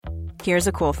Here's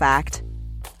a cool fact.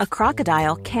 A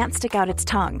crocodile can't stick out its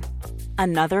tongue.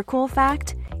 Another cool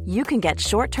fact, you can get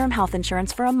short-term health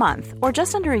insurance for a month or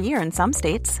just under a year in some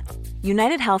states.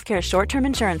 United Healthcare short-term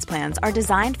insurance plans are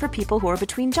designed for people who are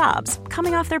between jobs,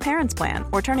 coming off their parents' plan,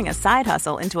 or turning a side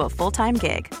hustle into a full-time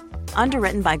gig.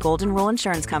 Underwritten by Golden Rule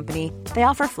Insurance Company, they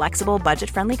offer flexible,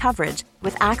 budget-friendly coverage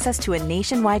with access to a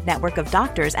nationwide network of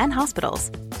doctors and hospitals.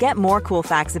 Get more cool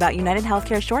facts about United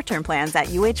Healthcare short-term plans at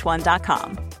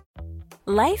uh1.com.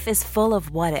 Life is full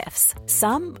of what-ifs.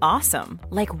 Some awesome,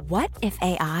 like what if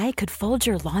AI could fold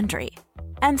your laundry?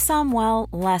 And some, well,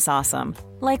 less awesome,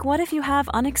 like what if you have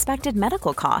unexpected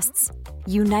medical costs?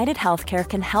 United Healthcare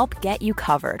can help get you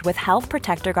covered with Health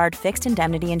Protector Guard fixed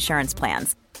indemnity insurance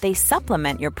plans. They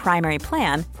supplement your primary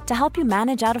plan to help you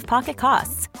manage out-of-pocket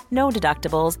costs. No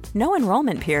deductibles, no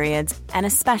enrollment periods, and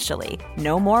especially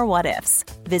no more what-ifs.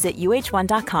 Visit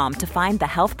uh1.com to find the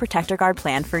Health Protector Guard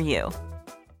plan for you.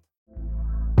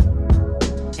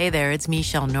 Hey there, it's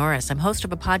Michelle Norris. I'm host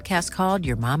of a podcast called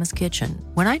Your Mama's Kitchen.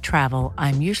 When I travel,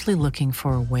 I'm usually looking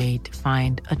for a way to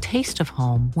find a taste of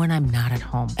home when I'm not at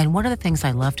home. And one of the things I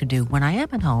love to do when I am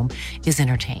at home is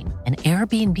entertain. And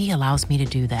Airbnb allows me to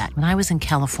do that. When I was in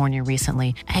California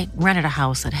recently, I rented a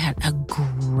house that had a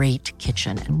great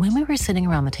kitchen. And when we were sitting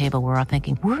around the table, we were all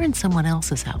thinking, we're in someone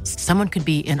else's house. Someone could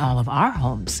be in all of our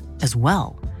homes as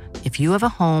well. If you have a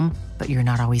home, but you're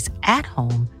not always at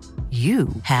home, you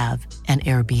have an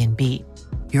Airbnb.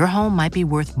 Your home might be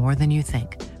worth more than you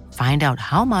think. Find out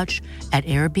how much at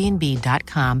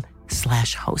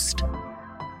airbnb.com/host.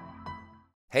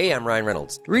 Hey, I'm Ryan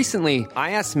Reynolds. Recently,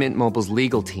 I asked Mint Mobile's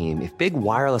legal team if big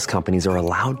wireless companies are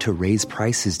allowed to raise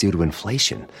prices due to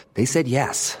inflation. They said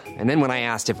yes. And then when I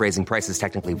asked if raising prices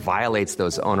technically violates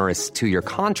those onerous two-year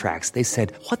contracts, they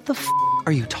said, "What the f***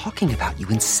 are you talking about, you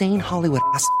insane Hollywood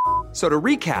ass?" So to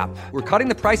recap, we're cutting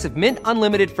the price of Mint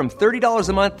Unlimited from $30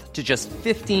 a month to just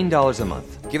 $15 a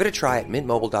month. Give it a try at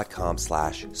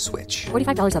mintmobile.com/switch.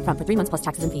 $45 up front for 3 months plus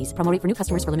taxes and fees. Promo rate for new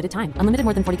customers for limited time. Unlimited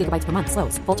more than 40 gigabytes per month.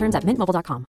 Slows full terms at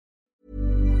mintmobile.com.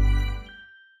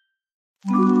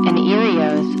 An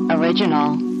Erios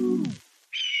original.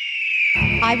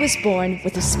 I was born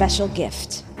with a special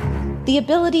gift. The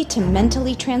ability to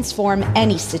mentally transform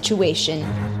any situation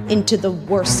into the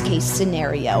worst case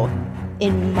scenario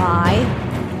in my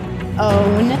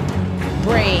own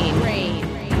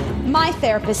brain. My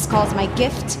therapist calls my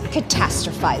gift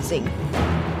catastrophizing.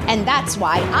 And that's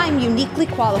why I'm uniquely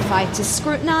qualified to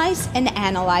scrutinize and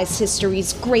analyze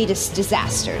history's greatest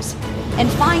disasters and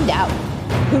find out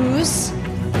who's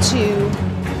to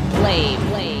blame.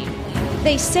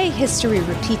 They say history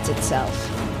repeats itself.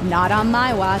 Not on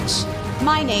my watch.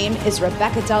 My name is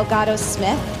Rebecca Delgado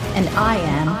Smith, and I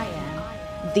am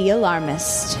the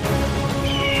Alarmist.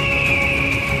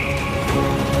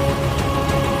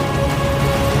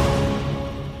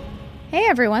 Hey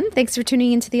everyone, thanks for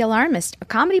tuning into The Alarmist, a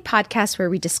comedy podcast where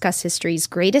we discuss history's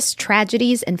greatest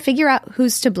tragedies and figure out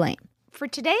who's to blame. For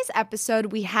today's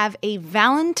episode, we have a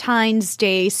Valentine's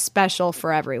Day special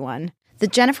for everyone. The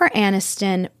Jennifer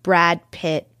Aniston, Brad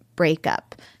Pitt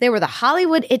breakup. They were the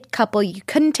Hollywood it couple you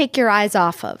couldn't take your eyes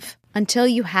off of until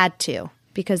you had to,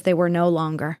 because they were no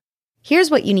longer. Here's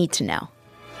what you need to know.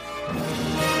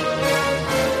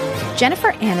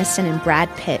 Jennifer Aniston and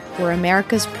Brad Pitt were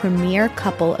America's premier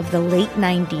couple of the late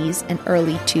 90s and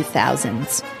early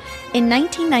 2000s. In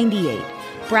 1998,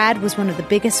 Brad was one of the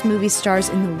biggest movie stars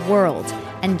in the world,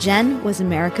 and Jen was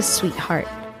America's sweetheart.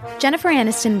 Jennifer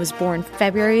Aniston was born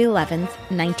February 11th,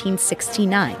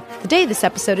 1969, the day this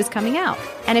episode is coming out.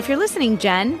 And if you're listening,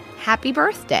 Jen, happy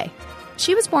birthday.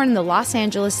 She was born in the Los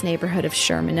Angeles neighborhood of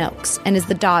Sherman Oaks and is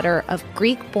the daughter of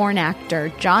Greek-born actor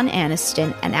John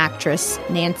Aniston and actress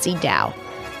Nancy Dow.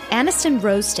 Aniston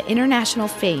rose to international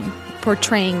fame,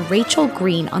 portraying Rachel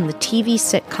Green on the TV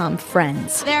sitcom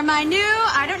Friends. They're my new,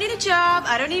 I don't need a job,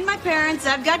 I don't need my parents,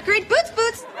 I've got great boots.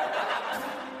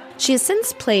 She has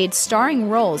since played starring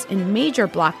roles in major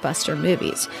blockbuster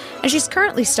movies, and she's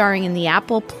currently starring in the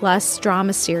Apple Plus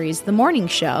drama series The Morning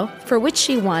Show, for which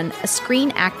she won a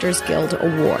Screen Actors Guild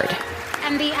Award.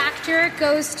 And the actor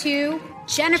goes to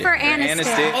Jennifer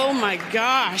Aniston. Oh my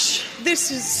gosh, this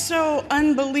is so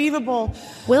unbelievable.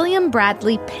 William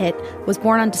Bradley Pitt was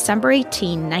born on December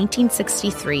 18,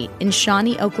 1963, in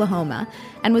Shawnee, Oklahoma,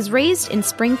 and was raised in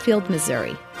Springfield,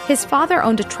 Missouri. His father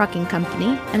owned a trucking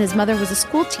company, and his mother was a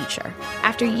school teacher.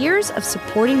 After years of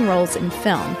supporting roles in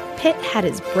film, Pitt had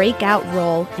his breakout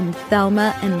role in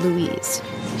Thelma and Louise.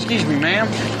 Excuse me, ma'am.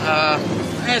 May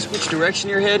I ask which direction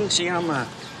you're heading? See, I'm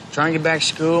trying to get back to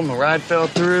school. My ride fell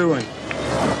through, and,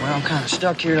 well, I'm kind of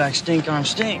stuck here like stink on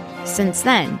stink. Since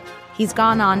then, he's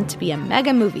gone on to be a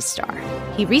mega movie star.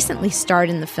 He recently starred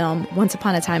in the film Once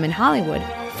Upon a Time in Hollywood,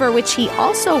 for which he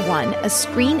also won a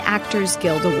Screen Actors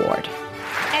Guild Award.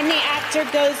 And the actor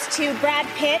goes to Brad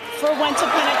Pitt for Once Upon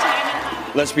a Time in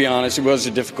Hollywood. Let's be honest, it was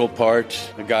a difficult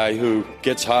part. A guy who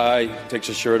gets high, takes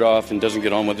his shirt off, and doesn't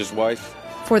get on with his wife.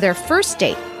 For their first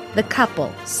date, the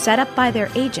couple, set up by their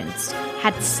agents,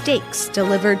 had steaks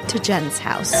delivered to Jen's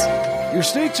house. Your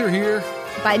steaks are here.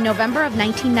 By November of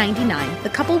 1999, the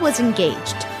couple was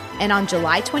engaged, and on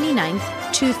July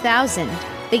 29th, 2000,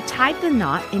 they tied the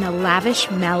knot in a lavish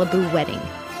Malibu wedding.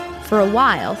 For a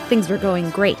while, things were going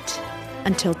great,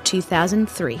 until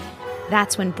 2003.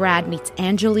 That's when Brad meets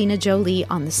Angelina Jolie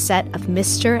on the set of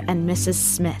Mr. and Mrs.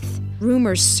 Smith.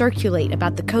 Rumors circulate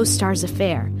about the co-star's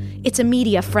affair. It's a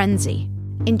media frenzy.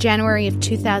 In January of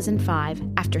 2005,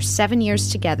 after 7 years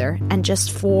together and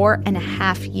just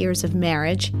 4.5 years of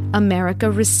marriage, America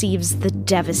receives the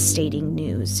devastating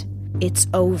news. It's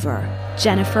over.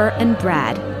 Jennifer and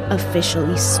Brad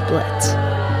officially split.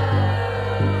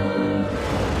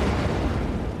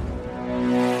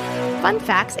 Fun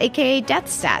facts, aka death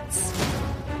stats.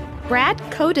 Brad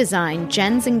co-designed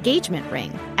Jen's engagement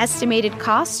ring. Estimated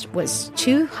cost was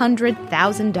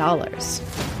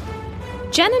 $200,000.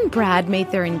 Jen and Brad made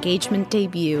their engagement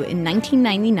debut in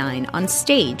 1999 on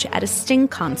stage at a Sting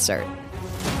concert.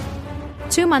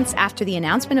 2 months after the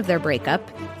announcement of their breakup,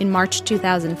 in March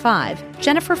 2005,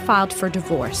 Jennifer filed for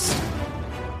divorce.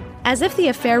 As if the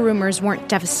affair rumors weren't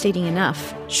devastating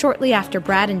enough, shortly after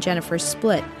Brad and Jennifer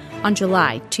split, on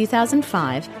July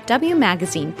 2005, W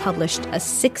Magazine published a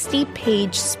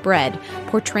 60-page spread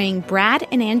portraying Brad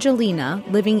and Angelina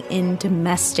living in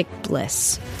domestic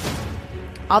bliss.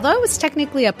 Although it was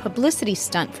technically a publicity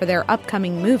stunt for their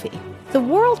upcoming movie, the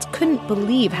world couldn't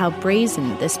believe how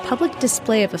brazen this public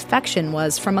display of affection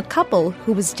was from a couple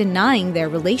who was denying their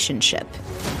relationship.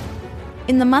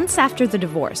 In the months after the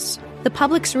divorce, the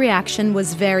public's reaction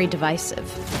was very divisive.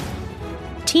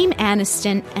 Team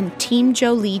Aniston and Team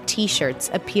Jolie t-shirts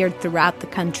appeared throughout the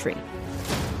country.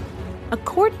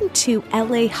 According to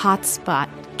LA hotspot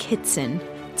Kitson,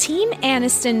 Team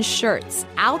Aniston shirts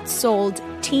outsold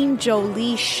Team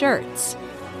Jolie shirts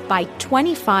by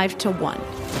 25-1.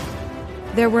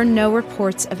 There were no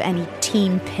reports of any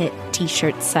Team Pitt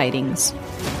t-shirt sightings.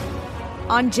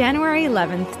 On January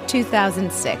 11th,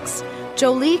 2006,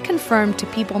 Jolie confirmed to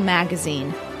People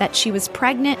magazine that she was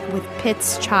pregnant with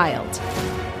Pitt's child,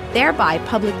 thereby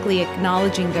publicly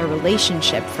acknowledging their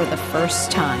relationship for the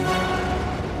first time.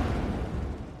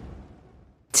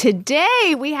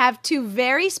 Today, we have two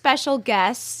very special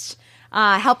guests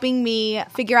helping me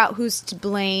figure out who's to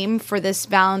blame for this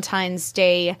Valentine's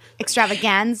Day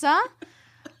extravaganza.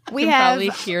 We have probably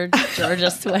hear Georgia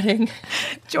sweating.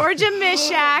 Georgia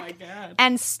Mishak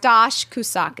and Stosh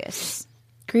Kousakis.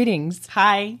 Greetings.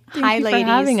 Hi. Thank you ladies. for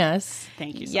having us.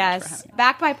 Thank you so yes, much for having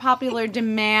back by popular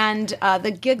demand,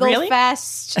 the Giggle Really?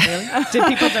 Fest. Really? Did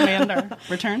people demand our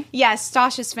return? Yes,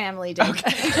 Stosh's family did.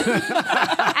 Okay.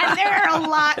 And there are a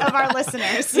lot of our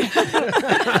listeners.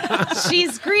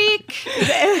 She's Greek.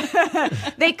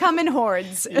 They come in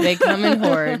hordes. They come in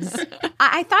hordes.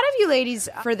 I thought of you ladies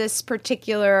for this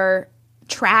particular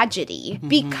tragedy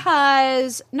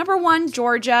because, number one,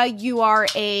 Georgia, you are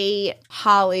a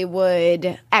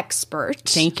Hollywood expert.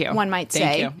 Thank you. One might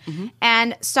say. Thank you.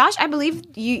 And Stosh, I believe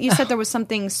you said there was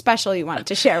something special you wanted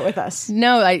to share with us.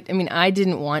 No, I mean, I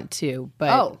didn't want to,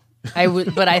 but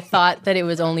but I thought that it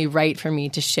was only right for me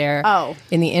to share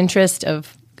in the interest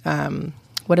of,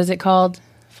 what is it called?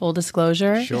 Full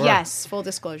disclosure? Sure. Yes, full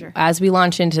disclosure. As we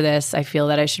launch into this, I feel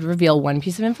that I should reveal one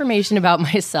piece of information about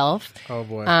myself. Oh,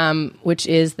 boy. Which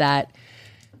is that,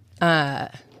 in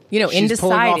She's deciding...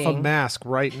 pulling off a mask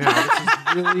right now. This is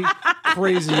really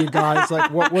crazy, you guys.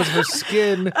 Like, what was her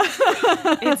skin?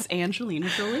 It's Angelina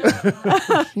Jolie.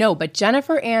 No, but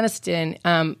Jennifer Aniston,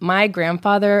 my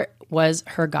grandfather was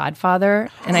her godfather,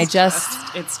 and I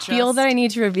feel that I need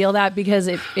to reveal that because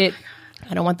it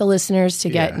I don't want the listeners to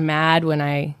get mad when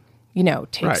I,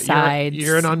 take sides.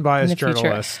 You're an unbiased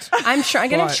journalist. I'm sure I'm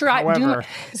going to try.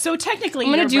 So technically,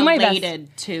 I'm you're do my related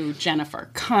best. To Jennifer.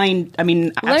 Let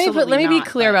me be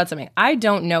clear about something. I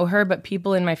don't know her, but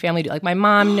people in my family do. Like my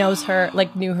mom knows her,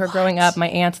 like knew her growing up. My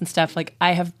aunts and stuff. Like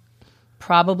I have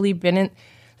probably been in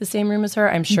the same room as her.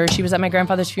 I'm sure she was at my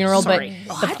grandfather's funeral. But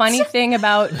the funny thing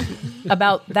about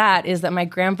that is that my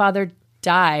grandfather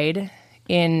died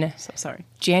in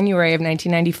January of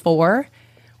 1994,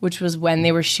 which was when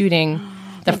they were shooting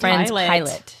the Friends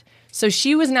pilot. So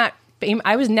she was not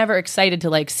I was never excited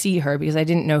to see her because I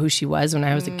didn't know who she was when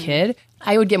I was a kid.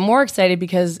 I would get more excited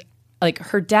because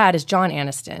her dad is John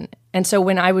Aniston, And so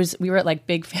when we were at like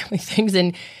big family things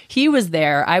and he was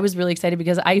there, I was really excited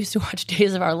because I used to watch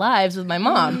Days of Our Lives with my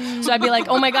mom. So I'd be like,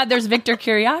 oh my God, there's Victor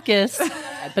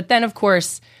Kiriakis. But then, of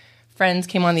course, Friends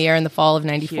came on the air in the fall of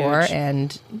 94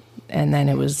 and then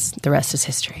it was, the rest is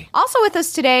history. Also with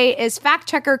us today is fact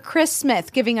checker Chris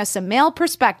Smith giving us a male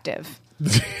perspective.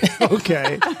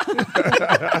 Okay.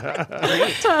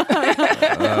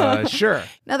 Sure.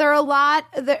 Now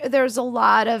there's a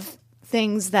lot of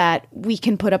things that we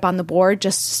can put up on the board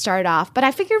just to start off, but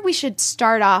I figured we should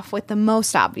start off with the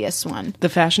most obvious one. The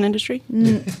fashion industry?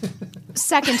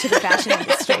 Second to the fashion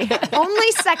industry.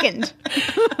 Only second.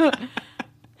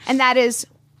 And that is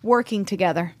working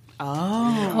together.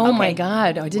 Oh my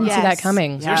God. I didn't see that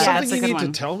coming. Is there something you need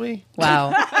to tell me? Wow.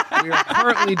 We are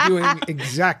currently doing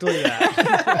exactly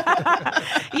that.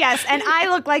 Yes, and I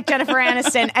look like Jennifer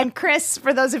Aniston, and Chris,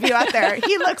 for those of you out there,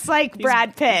 he looks like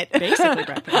Brad Pitt. Basically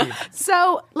Brad Pitt.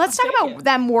 So let's talk about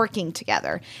them working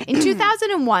together. In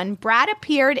 2001, Brad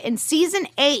appeared in season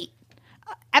 8,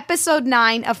 episode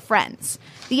 9 of Friends.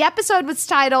 The episode was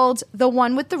titled The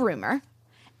One with the Rumor.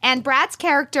 And Brad's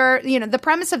character, the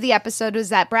premise of the episode was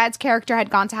that Brad's character had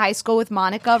gone to high school with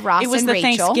Monica, Ross, and Rachel. It was the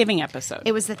Thanksgiving episode.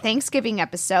 It was the Thanksgiving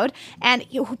episode. And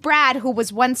Brad, who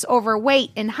was once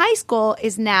overweight in high school,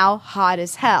 is now hot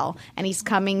as hell. And he's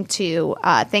coming to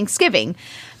Thanksgiving.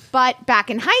 But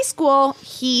back in high school,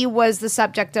 he was the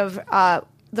subject of,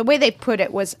 the way they put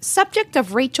it was subject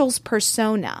of Rachel's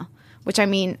persona. Which I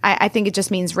think it just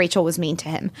means Rachel was mean to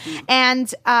him.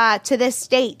 And to this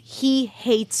date, he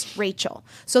hates Rachel.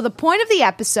 So the point of the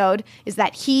episode is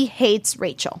that he hates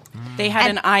Rachel. They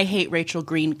had an I Hate Rachel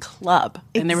Green club,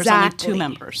 and there was only 2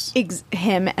 members.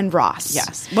 Him and Ross.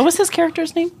 Yes. What was his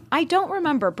character's name? I don't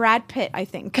remember. Brad Pitt, I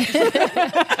think.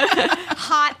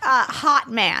 Hot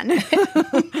man.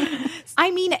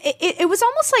 It was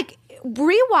almost like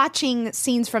rewatching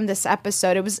scenes from this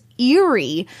episode. It was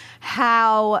eerie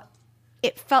how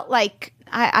it felt like,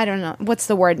 I don't know, what's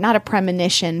the word? Not a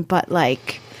premonition, but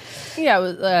like... Yeah, it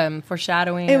was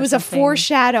foreshadowing. It was a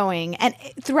foreshadowing. And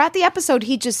throughout the episode,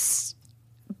 he just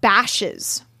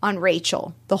bashes on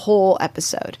Rachel the whole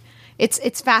episode.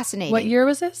 It's fascinating. What year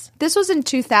was this? This was in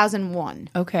 2001.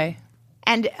 Okay.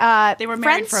 And they were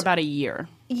married for about a year.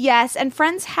 Yes, and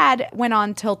Friends went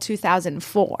on till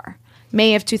 2004.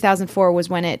 May of 2004 was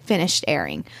when it finished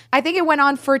airing. I think it went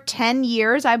on for 10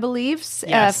 years, I believe.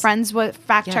 Yes. Friends,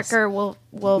 fact checker will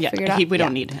figure it out. We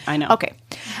don't need it. I know. Okay.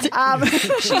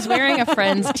 She's wearing a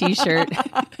Friends t-shirt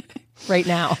right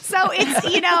now. So it's,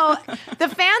 the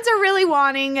fans are really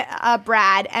wanting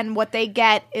Brad, and what they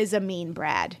get is a mean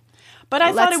Brad. But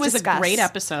I thought it was a great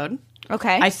episode.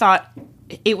 Okay. I thought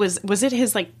it was it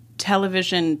his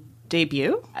television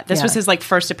debut? This was his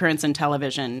first appearance in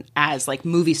television as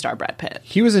movie star Brad Pitt.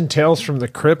 He was in Tales from the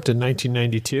Crypt in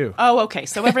 1992. Oh, okay.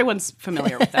 So everyone's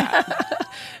familiar with that.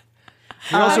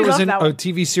 He also was in a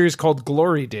TV series called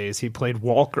Glory Days. He played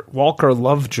Walker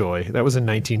Lovejoy. That was in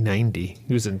 1990.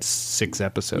 He was in 6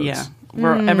 episodes. Yeah.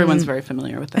 Everyone's very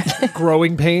familiar with that.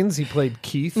 Growing Pains, he played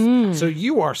Keith. So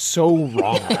you are so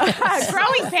wrong.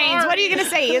 Growing Pains, what are you going to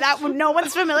say? No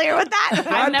one's familiar with that?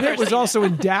 Brad Pitt was also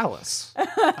in Dallas.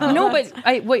 No, but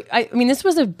this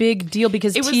was a big deal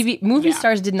because movie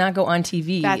stars did not go on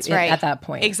TV at that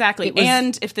point. Exactly.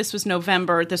 And if this was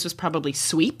November, this was probably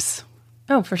Sweeps.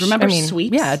 Oh, for sure. Remember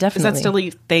Sweeps? Yeah, definitely. Is that still a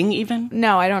thing even?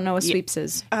 No, I don't know what Sweeps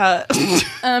is.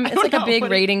 It's like a big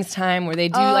ratings time where they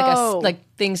do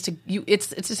things to you.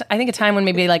 It's just, I think, a time when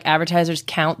maybe advertisers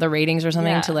count the ratings or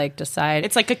something to decide.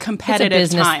 It's like a competitive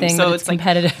business time. thing, So it's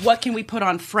competitive. What can we put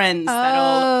on Friends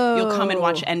that'll you'll come and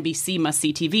watch NBC Must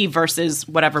See TV versus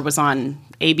whatever was on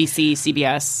ABC,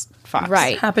 CBS, Fox.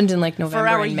 Right. Happened in November For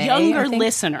our and May, younger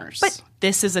listeners,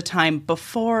 this is a time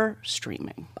before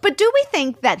streaming. But do we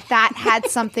think that had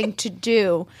something to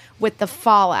do with the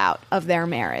fallout of their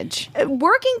marriage?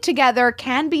 Working together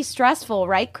can be stressful,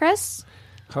 right, Chris?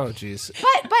 Oh, geez.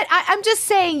 But I'm just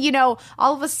saying, all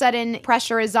of a sudden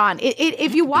pressure is on.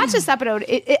 If you watch this episode,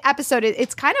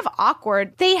 it's kind of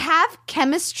awkward. They have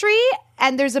chemistry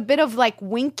and there's a bit of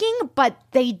winking, but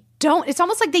they don't. It's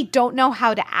almost like they don't know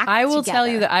how to act I will together. tell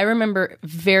you that I remember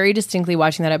very distinctly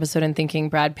watching that episode and thinking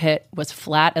Brad Pitt was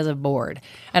flat as a board.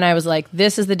 And I was like,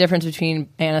 this is the difference between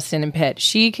Aniston and Pitt.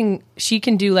 She can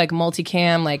do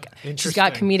multicam, she's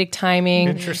got comedic timing.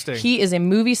 Interesting. He is a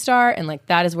movie star and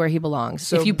that is where he belongs.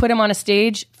 So, if you put him on a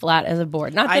stage, flat as a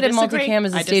board. Not that a multicam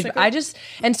is a stage,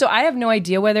 but so I have no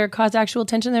idea whether it caused actual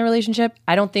tension in their relationship.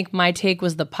 I don't think my take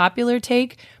was the popular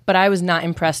take, but I was not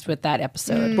impressed with that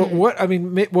episode. But what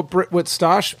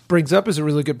Stosh brings up is a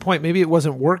really good point. Maybe it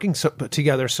wasn't working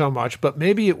together so much, but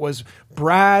maybe it was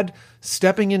Brad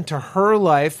stepping into her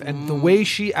life and the way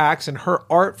she acts and her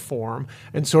art form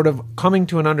and sort of coming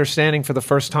to an understanding for the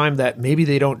first time that maybe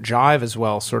they don't jive as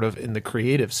well sort of in the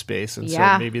creative space. And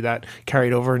so maybe that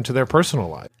carried over into their personal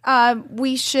life.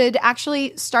 We should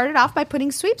actually start it off by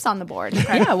putting sweeps on the board.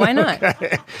 Yeah, why not?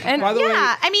 Okay. And by the way,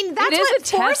 I mean, that's what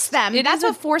forced them. That's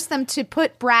what forced them to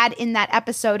put Brad in that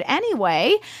episode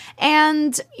anyway.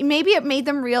 And maybe it made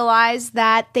them realize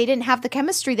that they didn't have the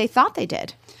chemistry they thought they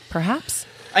did. Perhaps.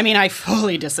 I mean, I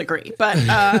fully disagree, but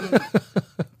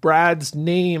Brad's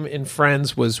name in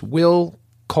Friends was Will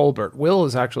Colbert. Will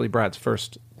is actually Brad's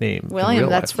first name. William,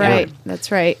 that's right. Yeah. That's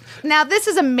right. Now, this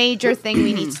is a major thing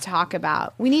we need to talk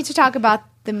about. We need to talk about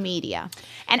the media.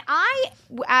 And I,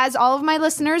 as all of my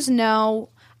listeners know,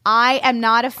 I am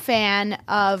not a fan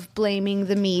of blaming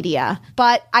the media,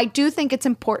 but I do think it's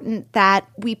important that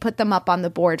we put them up on the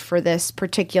board for this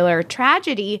particular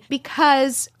tragedy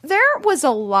because there was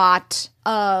a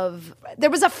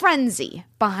frenzy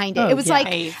behind it. It was like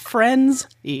a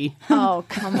frenzy. Oh,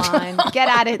 come on. Get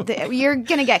at it. You're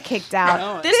going to get kicked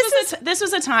out. This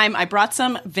was a time I brought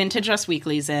some vintage Us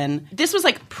Weeklies in. This was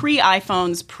like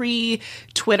pre-iPhones,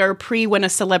 pre-Twitter, when a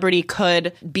celebrity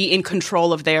could be in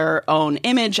control of their own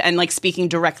image and like speaking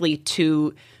directly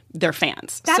to their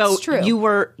fans. That's true.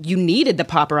 You needed the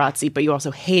paparazzi, but you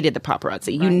also hated the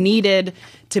paparazzi. Right. You needed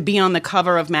to be on the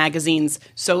cover of magazines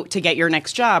to get your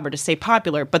next job or to stay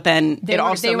popular. But then they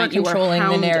were controlling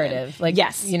the narrative. Like,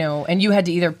 yes, and you had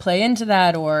to either play into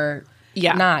that or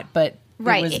not. But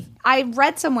right. I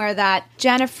read somewhere that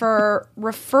Jennifer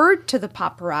referred to the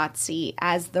paparazzi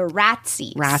as the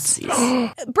ratsies.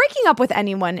 Breaking up with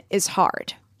anyone is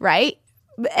hard, right?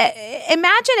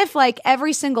 Imagine if like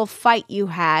every single fight you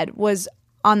had was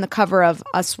on the cover of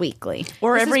Us Weekly.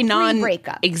 Or this every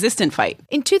non-existent fight.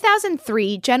 In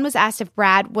 2003, Jen was asked if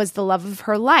Brad was the love of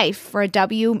her life for a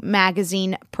W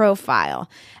magazine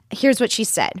profile. Here's what she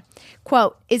said,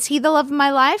 quote, "Is he the love of my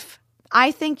life?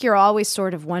 I think you're always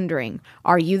sort of wondering,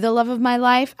 are you the love of my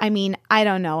life? I mean, I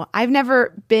don't know. I've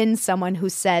never been someone who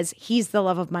says he's the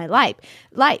love of my life.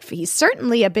 He's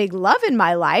certainly a big love in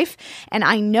my life, and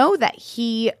I know that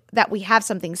we have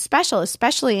something special,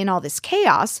 especially in all this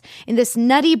chaos, in this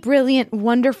nutty, brilliant,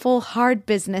 wonderful, hard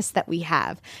business that we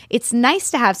have. It's nice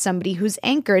to have somebody who's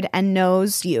anchored and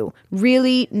knows you,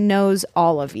 really knows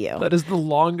all of you." That is the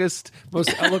longest,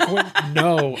 most eloquent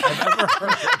no I've ever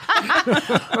heard.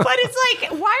 But it's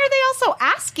like, why are they also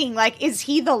asking, like, is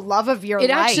he the love of your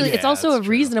life? It's also a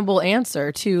reasonable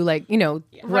answer to, like,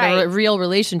 what a real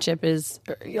relationship is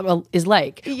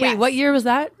like. Yes. Wait, what year was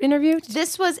that interview?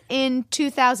 This was in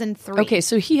 2003. Okay,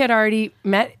 so he had already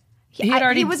met.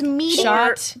 He was meeting.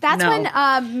 Shot. That's when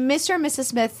Mr. and Mrs.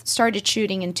 Smith started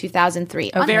shooting in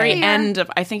 2003. The very end of,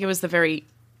 I think it was the very.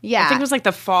 Yeah, I think it was like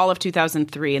the fall of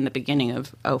 2003 and the beginning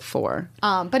of 2004.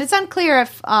 But it's unclear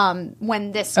if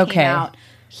when this came out,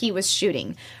 he was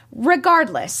shooting.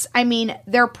 Regardless, I mean,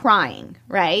 they're prying,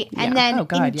 right? Yeah. And then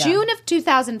in June of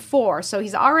 2004, so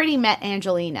he's already met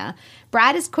Angelina,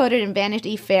 Brad is quoted in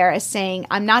Vanity Fair as saying,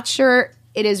 "I'm not sure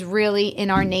it is really in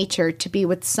our nature to be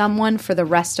with someone for the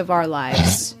rest of our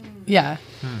lives." Yeah.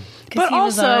 But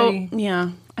also,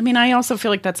 I mean, I also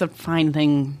feel like that's a fine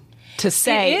thing to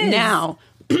say now.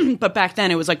 But back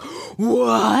then it was like,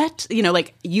 what?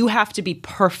 Like, you have to be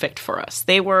perfect for us.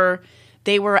 They were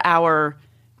our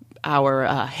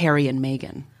Harry and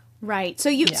Meghan. Right. So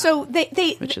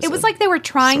it was like they were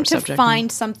trying to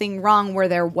find something wrong where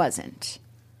there wasn't.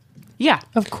 Yeah.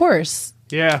 Of course.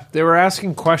 Yeah, they were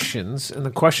asking questions, and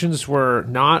the questions were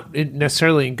not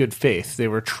necessarily in good faith. They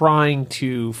were trying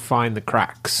to find the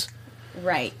cracks.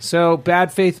 Right. So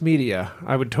bad faith media,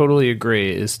 I would totally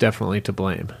agree, is definitely to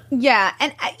blame. Yeah,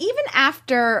 and even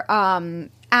after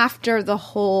the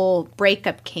whole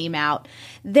breakup came out,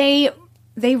 they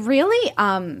really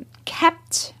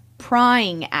kept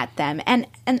prying at them, and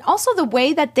also the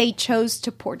way that they chose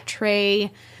to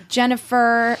portray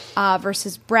Jennifer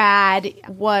versus Brad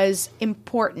was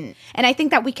important. And I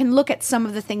think that we can look at some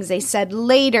of the things they said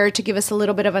later to give us a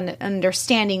little bit of an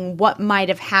understanding what might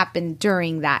have happened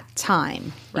during that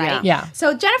time, right? Yeah.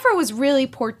 So Jennifer was really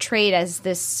portrayed as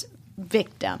this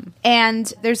victim.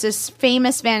 And there's this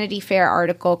famous Vanity Fair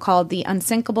article called The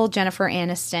Unsinkable Jennifer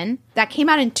Aniston that came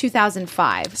out in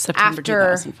 2005. September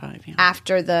 2005, yeah.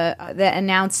 After the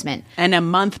announcement. And a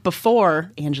month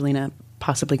before Angelina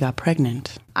possibly got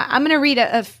pregnant. I'm going to read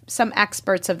some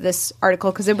excerpts of this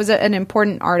article because it was an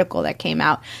important article that came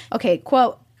out. Okay,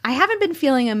 quote, "I haven't been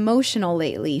feeling emotional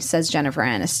lately," says Jennifer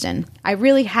Aniston. "I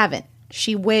really haven't."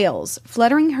 She wails,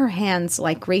 fluttering her hands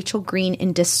like Rachel Green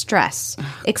in distress.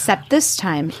 Except this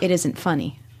time, it isn't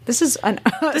funny. This is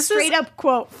a straight up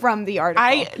quote from the article.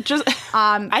 I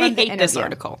hate this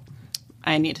article.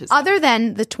 I need to say. Other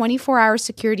than the 24-hour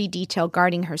security detail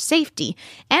guarding her safety,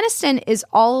 Aniston is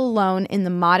all alone in the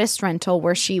modest rental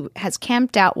where she has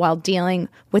camped out while dealing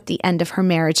with the end of her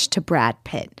marriage to Brad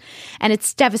Pitt. And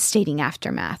its devastating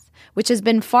aftermath, which has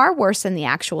been far worse than the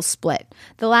actual split.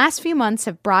 The last few months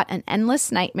have brought an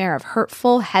endless nightmare of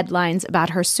hurtful headlines about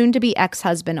her soon-to-be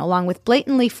ex-husband, along with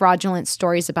blatantly fraudulent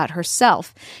stories about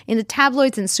herself in the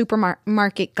tabloids and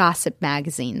supermarket gossip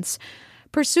magazines.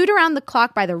 Pursued around the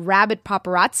clock by the rabid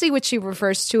paparazzi, which she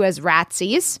refers to as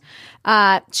ratsies,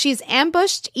 she's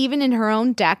ambushed even in her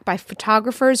own deck by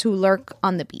photographers who lurk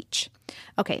on the beach.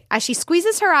 Okay, as she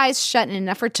squeezes her eyes shut in an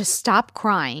effort to stop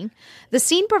crying, the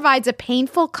scene provides a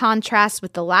painful contrast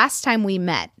with the last time we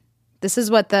met. This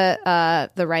is what the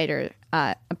writer,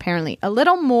 apparently, a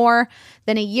little more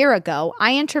than a year ago,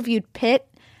 I interviewed Pitt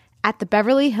at the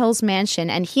Beverly Hills mansion,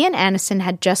 and he and Aniston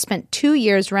had just spent 2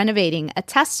 years renovating, a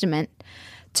testament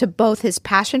to both his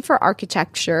passion for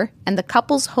architecture and the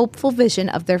couple's hopeful vision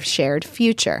of their shared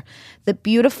future. The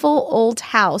beautiful old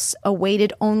house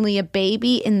awaited only a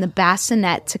baby in the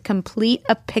bassinet to complete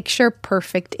a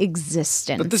picture-perfect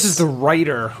existence. But this is the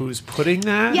writer who's putting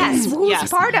that? Yes, who's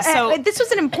part of this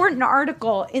was an important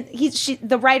article.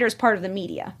 The writer's part of the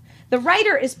media. The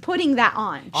writer is putting that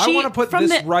on. I want to put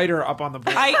this writer up on the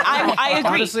board. I agree.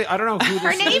 Honestly, I don't know who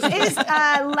this is.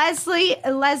 Her name is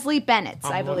Leslie Bennett,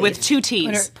 I believe. With 2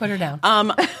 T's. Put her down.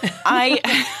 I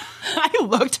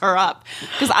looked her up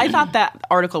because I thought that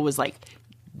article was like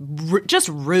just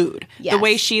rude. Yes. The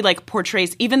way she like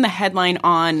portrays, even the headline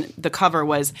on the cover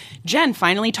was Jen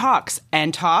finally talks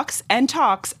and talks and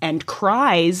talks and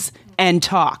cries and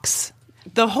talks.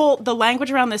 The language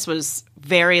around this was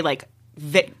very like,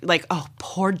 oh,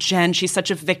 poor Jen, she's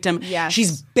such a victim. Yes.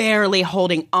 She's barely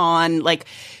holding on. Like,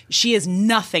 she is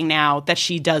nothing now that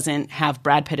she doesn't have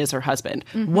Brad Pitt as her husband.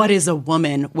 Mm-hmm. What is a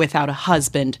woman without a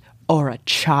husband or a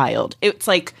child? It's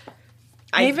like...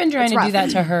 They've been trying to do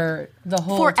that to her the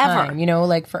whole time,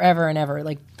 like forever and ever.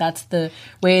 Like, that's the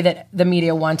way that the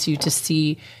media wants you to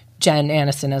see Jen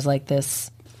Aniston as like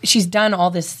this. She's done all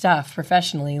this stuff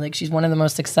professionally. Like, she's one of the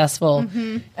most successful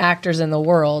actors in the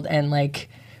world, and like...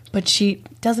 But she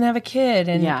doesn't have a kid,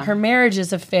 and her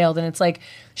marriages have failed. And it's like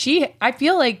I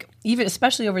feel like even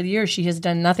especially over the years, she has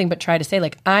done nothing but try to say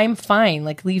like, I'm fine,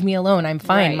 like leave me alone. I'm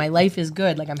fine. Right. My life is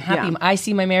good. Like I'm happy. Yeah. I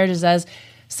see my marriages as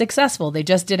successful. They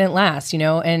just didn't last,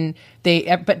 and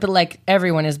but like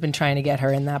everyone has been trying to get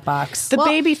her in that box. The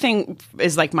baby thing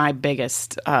is like my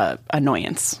biggest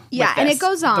annoyance. Yeah, and it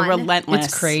goes on. The relentless.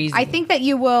 It's crazy. I think that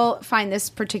you will find this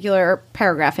particular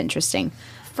paragraph interesting.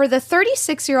 For the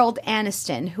 36-year-old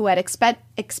Aniston, who had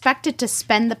expected to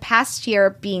spend the past year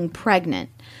being pregnant,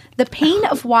 the pain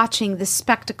of watching this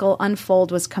spectacle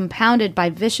unfold was compounded by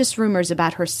vicious rumors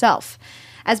about herself.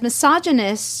 As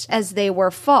misogynist as they were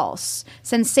false,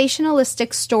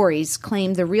 sensationalistic stories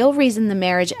claimed the real reason the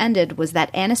marriage ended was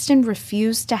that Aniston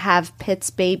refused to have Pitt's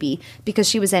baby because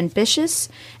she was ambitious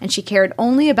and she cared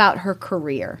only about her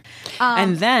career.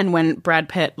 And then when Brad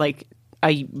Pitt,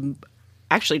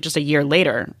 actually just a year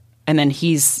later, and then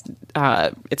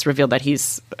it's revealed that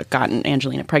he's gotten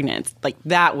Angelina pregnant. Like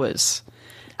that was,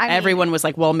 everyone was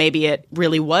like, well, maybe it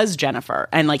really was Jennifer.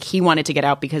 And like he wanted to get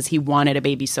out because he wanted a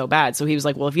baby so bad. So he was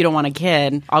like, well, if you don't want a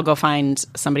kid, I'll go find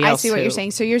somebody else. I see what you're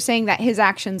saying. So you're saying that his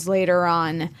actions later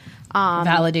on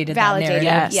validated that narrative.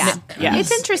 Yes. Yeah. Yes.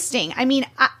 It's interesting. I mean,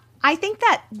 I think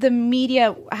that the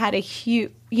media had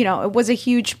it was a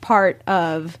huge part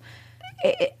of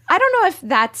I don't know if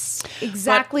that's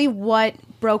exactly what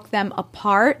broke them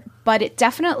apart, but it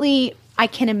definitely, I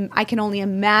can only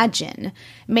imagine,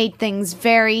 made things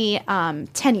very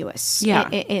tenuous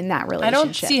in that relationship. I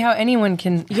don't see how anyone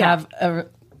can have a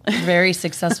very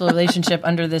successful relationship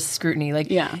under this scrutiny. Like,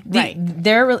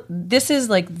 this is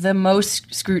like the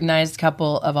most scrutinized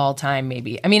couple of all time,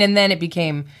 maybe. I mean, and then it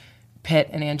became Pitt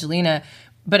and Angelina,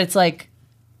 but it's like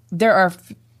there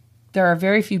are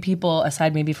very few people,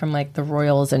 aside maybe from like the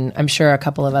royals, and I'm sure a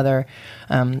couple of other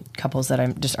couples that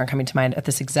aren't coming to mind at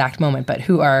this exact moment, but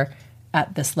who are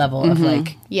at this level of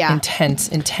like intense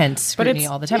scrutiny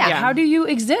all the time. Yeah. How do you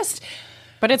exist?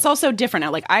 But it's also different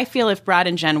now. Like I feel if Brad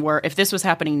and Jen if this was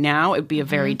happening now, it would be a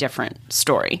very different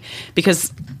story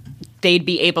because they'd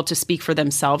be able to speak for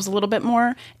themselves a little bit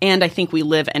more. And I think we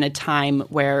live in a time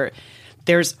where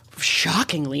there's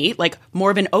shockingly like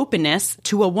more of an openness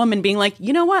to a woman being like,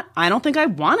 you know what? I don't think I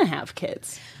want to have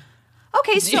kids.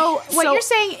 Okay, so what you're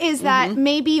saying is that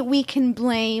maybe we can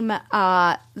blame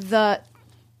the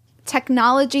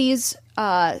technologies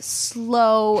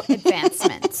slow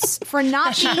advancements, for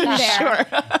not being there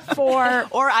for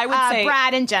or I would say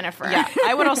Brad and Jennifer. Yeah,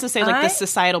 I would also say like the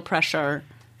societal pressure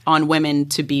on women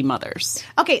to be mothers.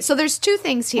 Okay, so there's two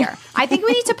things here. I think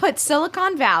we need to put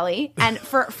Silicon Valley and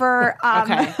for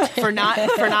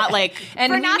not like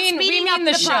and for we not mean speeding up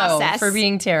the show process. for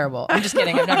being terrible. I'm just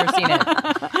kidding. I've never seen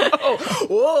it.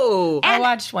 Whoa! I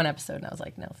watched one episode and I was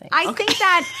like, no thanks. I think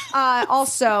that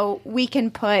also we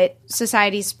can put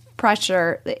society's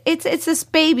pressure. It's this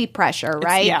baby pressure,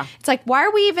 right? It's like, why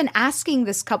are we even asking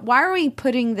this couple? Why are we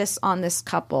putting this on this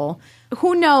couple?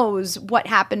 Who knows what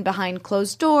happened behind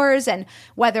closed doors and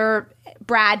whether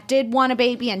Brad did want a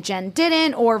baby and Jen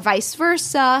didn't, or vice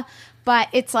versa. But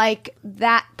it's like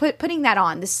that putting that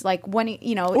on this, like, when or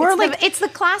it's the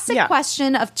classic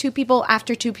question of two people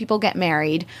after two people get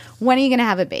married. When are you going to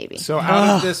have a baby? So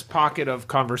out of this pocket of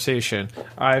conversation,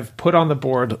 I've put on the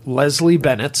board Leslie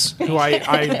Bennett's, who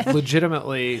I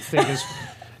legitimately think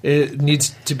it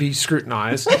needs to be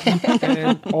scrutinized,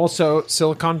 and also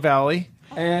Silicon Valley.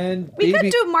 And we could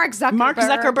do Mark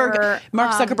Zuckerberg.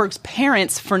 Mark Zuckerberg's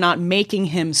parents for not making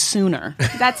him sooner.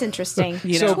 That's interesting.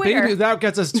 So that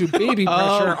gets us to baby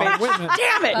pressure on women.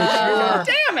 Damn it!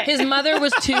 Damn it! His mother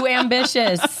was too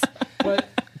ambitious. But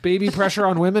baby pressure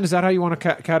on women, is that how you want to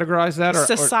categorize that? Or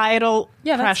societal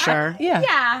pressure?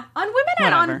 Yeah, on women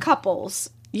and on couples.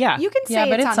 Yeah, you can say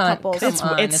but it's on couples.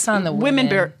 It's on the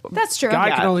women. That's true.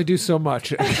 Guy can only do so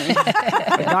much. A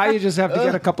guy, you just have to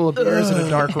get a couple of beers in a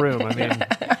dark room.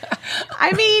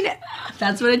 I mean,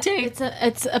 that's what it takes.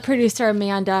 It's a producer,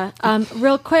 Amanda.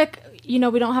 Real quick, we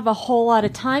don't have a whole lot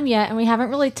of time yet, and we haven't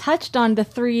really touched on the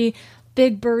 3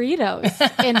 big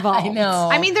burritos involved. I know.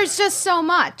 I mean, there's just so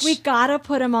much. We gotta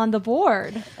put them on the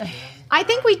board. I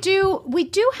think we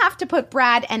do have to put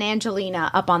Brad and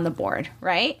Angelina up on the board,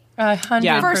 right?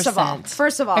 100%.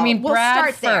 First of all, I mean, we'll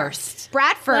Brad start there. first.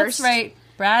 Brad first. That's right.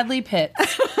 Bradley Pitt,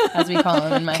 as we call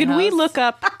him in my house. Could we look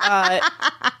up,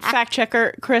 fact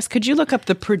checker Chris, could you look up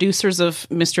the producers of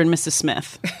Mr. and Mrs.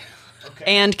 Smith?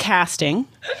 And casting.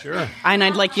 Sure. And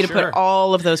I'd like you to put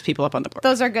all of those people up on the board.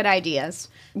 Those are good ideas.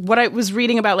 What I was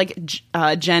reading about, like,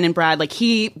 Jen and Brad, like,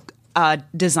 he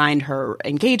designed her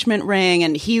engagement ring,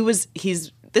 and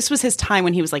this was his time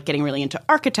when he was, like, getting really into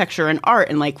architecture and art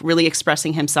and, like, really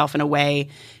expressing himself in a way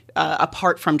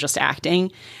apart from just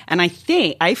acting. And I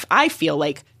think I feel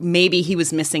like maybe he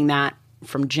was missing that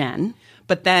from Jen.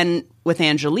 But then with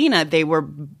Angelina,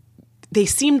 they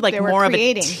seemed like more of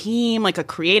a team, like a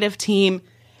creative team.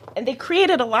 And they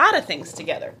created a lot of things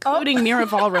together, including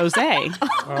Miraval Rosé,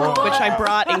 which I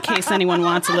brought in case anyone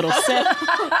wants a little sip.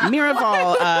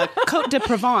 Miraval Côte de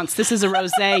Provence. This is a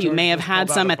rosé. You may have had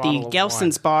some at the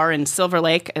Gelson's Bar in Silver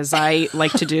Lake, as I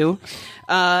like to do.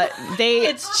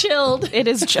 It's chilled. It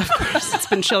is, of course. It's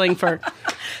been chilling for...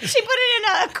 She put it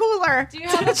in a cooler. Do you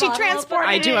have a she transported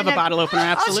I do have a bottle opener,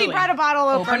 absolutely. Oh, she brought a bottle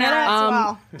opener as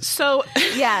well. So,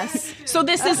 yes. So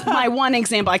this is my one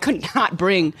example. I could not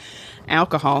bring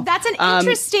alcohol. That's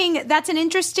an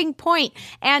interesting point.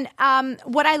 And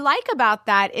what I like about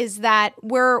that is that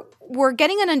we're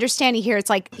getting an understanding here. It's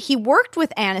like he worked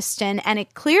with Aniston, and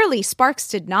it clearly sparks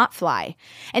did not fly.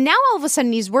 And now all of a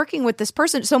sudden he's working with this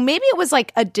person. So maybe it was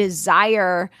like a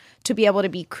desire to be able to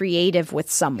be creative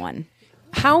with someone.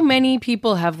 How many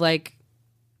people have like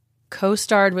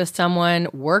co-starred with someone,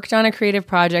 worked on a creative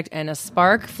project, and a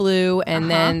spark flew, and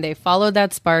then they followed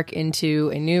that spark into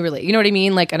a new you know what I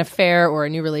mean, like an affair or a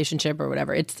new relationship or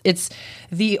whatever. It's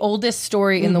the oldest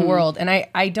story in the world, and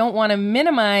I don't want to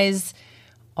minimize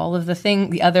all of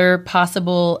the other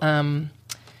possible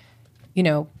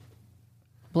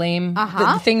blame,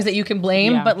 the things that you can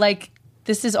blame, but like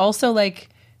this is also like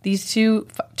these two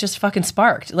just fucking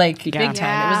sparked, like big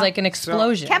time. It was like an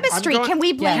explosion. So, chemistry. Can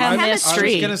we blame chemistry?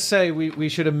 I was going to say we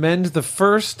should amend the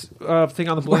first thing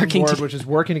on the board, which is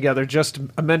working together, just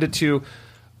amend it to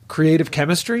creative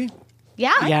chemistry.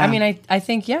 Yeah. I mean, I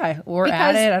think, or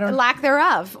because at it. I don't lack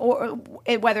thereof, or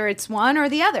whether it's one or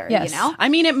the other, yes. You know? I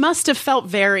mean, it must have felt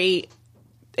very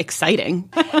exciting.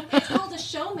 It's called a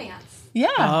showmance. Yeah.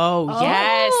 Oh,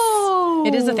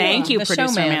 yes. It is a Thank thing. you, The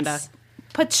producer showmance. Amanda.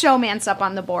 Put showmance up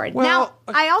on the board. Well, now,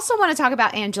 I also want to talk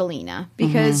about Angelina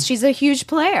because she's a huge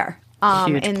player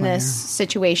in this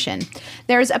situation.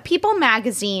 There's a People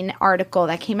magazine article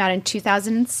that came out in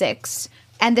 2006,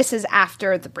 and this is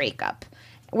after the breakup,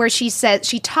 where she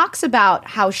talks about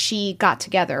how she got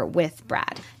together with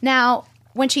Brad. Now,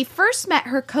 when she first met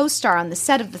her co-star on the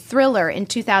set of The Thriller in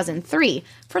 2003,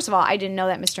 first of all, I didn't know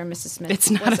that Mr. and Mrs. Smith it's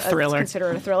not a thriller.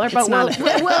 Considered a thriller,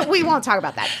 but we won't talk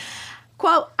about that.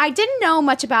 Quote, I didn't know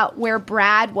much about where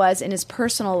Brad was in his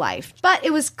personal life, but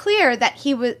it was clear that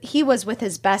he was with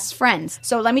his best friends.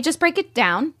 So let me just break it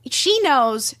down. She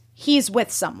knows he's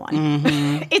with someone.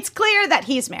 Mm-hmm. It's clear that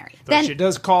he's married. Then she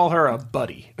does call her a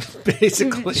buddy,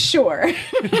 basically. Sure.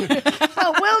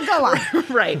 But we'll go on.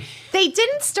 Right. They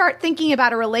didn't start thinking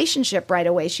about a relationship right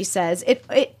away, she says.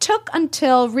 It took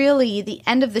until really the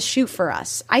end of the shoot for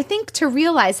us. I think to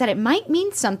realize that it might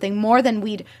mean something more than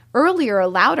we'd earlier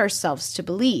allowed ourselves to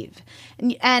believe.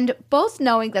 And both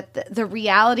knowing that the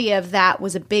reality of that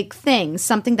was a big thing,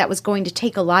 something that was going to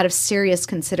take a lot of serious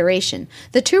consideration.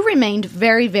 The two remained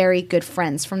very, very good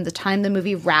friends from the time the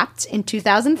movie wrapped in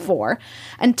 2004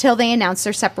 until they announced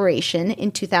their separation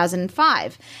in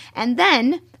 2005. And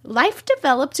then life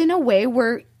developed in a way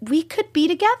where we could be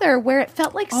totogether, where it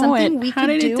felt like something we could do. How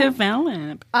did it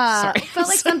develop? Felt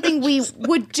like something we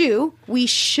would do, we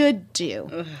should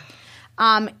do.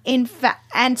 In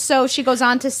fact, and so she goes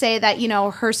on to say that,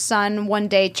 her son one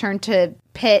day turned to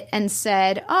Pitt and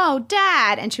said, "Oh,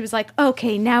 Dad," and she was like,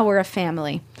 "Okay, now we're a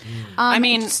family." I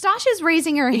mean, Stasha's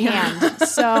raising her hand,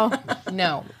 so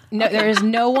no, there is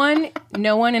no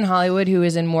one in Hollywood who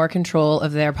is in more control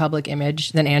of their public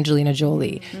image than Angelina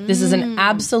Jolie. This is an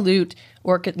absolute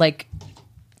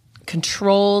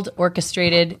controlled,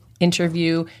 orchestrated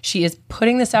interview. She is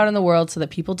putting this out in the world so that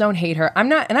people don't hate her. I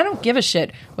don't give a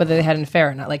shit whether they had an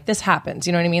affair or not. Like, this happens.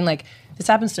 You know what I mean? Like, this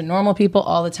happens to normal people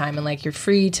all the time. And like, you're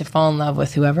free to fall in love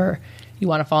with whoever you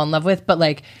want to fall in love with. But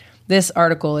like, this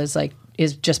article is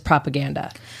just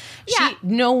propaganda. Yeah.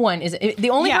 No one is.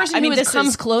 The only person who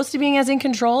comes close to being as in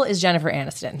control is Jennifer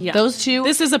Aniston. Yeah. Those two.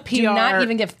 This is a PR. Do not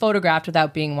even get photographed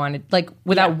without being wanted,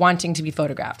 without wanting to be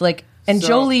photographed. And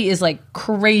Jolie is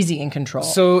crazy in control.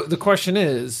 So the question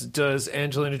is, does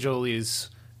Angelina Jolie's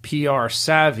PR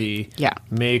savvy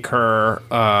make her,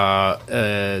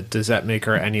 does that make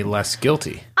her any less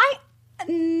guilty?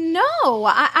 No.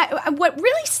 What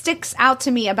really sticks out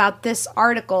to me about this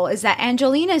article is that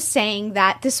Angelina is saying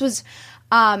that this was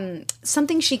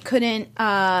something she couldn't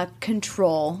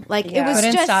control. It was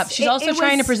couldn't just stop. She's also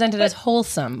trying to present it as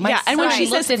wholesome. My son and when she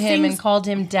looked at him and called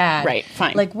him dad. Right,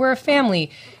 fine. We're a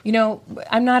family.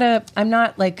 I'm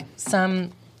not like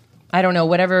some, I don't know,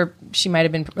 whatever she might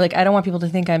have been. I don't want people to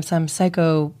think I'm some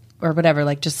psycho or whatever,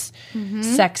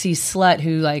 sexy slut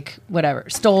who whatever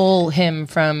stole him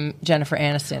from Jennifer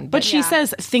Aniston. But she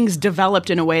says things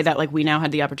developed in a way that we now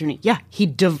had the opportunity. Yeah,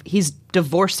 he's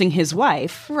divorcing his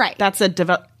wife. Right. That's a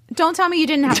Don't tell me you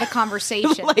didn't have the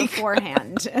conversation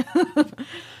beforehand.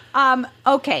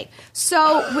 Okay,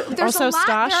 so there's also, a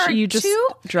lot. Stash, you just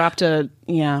dropped you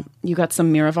got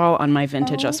some Miraval on my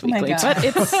vintage Us Weekly. But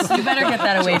you better get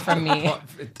that away from me.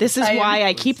 This is why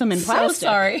I keep them in plastic. So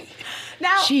sorry.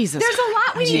 Now, Jesus. there's a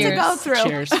lot we need to go through.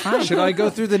 Cheers. Should I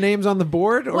go through the names on the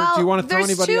board, or do you want to throw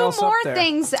anybody else up there? There's 2 more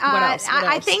things. What else?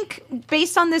 I think,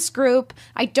 based on this group,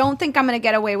 I don't think I'm going to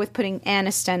get away with putting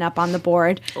Aniston up on the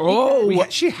board. Oh,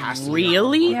 she has to.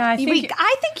 Really? Yeah, I think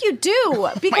you do.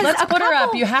 Because let's put her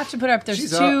up. You have to put her up. There's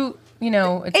two.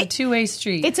 It's a two-way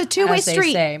street. It's a two-way as they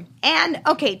street. say. And,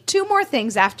 2 more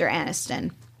things after Aniston.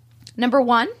 Number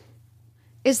 1,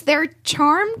 is their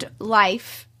charmed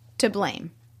life to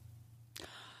blame?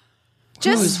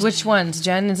 Which ones?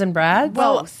 Jen's and Brad?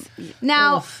 Both.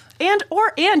 Now,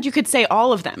 and you could say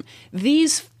all of them.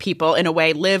 These people, in a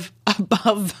way, live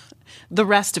above the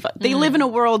rest of us. They live in a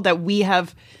world that we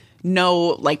have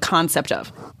no concept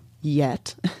of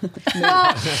yet. Well,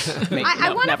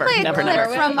 I want to play a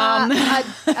clip from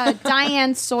a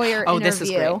Diane Sawyer interview. This is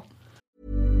great.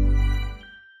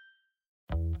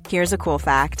 Here's a cool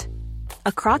fact.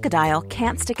 A crocodile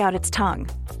can't stick out its tongue.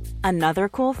 Another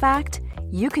cool fact,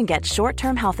 you can get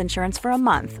short-term health insurance for a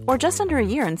month or just under a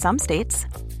year in some states.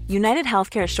 United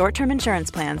Healthcare short-term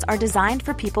insurance plans are designed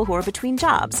for people who are between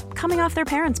jobs, coming off their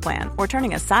parents' plan, or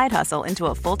turning a side hustle into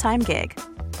a full-time gig.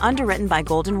 Underwritten by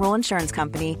Golden Rule Insurance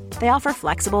Company, they offer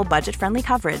flexible, budget-friendly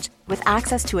coverage with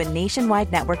access to a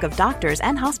nationwide network of doctors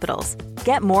and hospitals.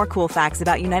 Get more cool facts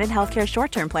about United Healthcare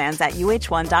short-term plans at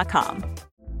uh1.com.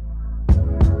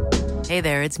 Hey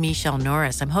there, it's Michelle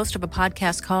Norris. I'm host of a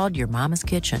podcast called Your Mama's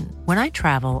Kitchen. When I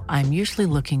travel, I'm usually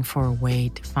looking for a way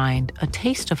to find a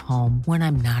taste of home when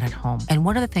I'm not at home. And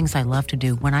one of the things I love to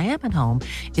do when I am at home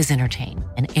is entertain.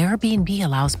 And Airbnb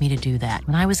allows me to do that.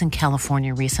 When I was in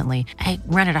California recently, I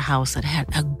rented a house that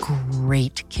had a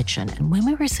great kitchen. And when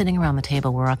we were sitting around the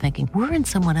table, we're all thinking, we're in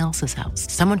someone else's house.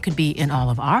 Someone could be in all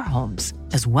of our homes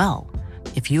as well.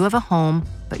 If you have a home,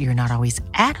 but you're not always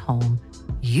at home,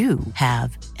 you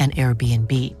have an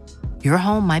Airbnb. Your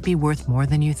home might be worth more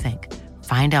than you think.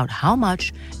 Find out how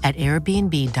much at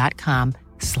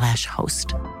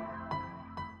airbnb.com/host.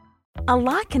 A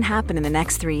lot can happen in the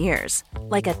next 3 years.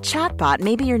 Like a chatbot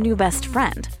may be your new best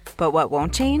friend. But what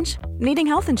won't change? Needing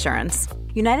health insurance.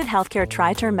 United Healthcare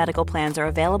Tri-Term Medical Plans are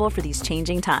available for these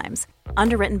changing times.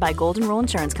 Underwritten by Golden Rule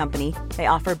Insurance Company, they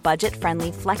offer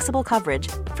budget-friendly, flexible coverage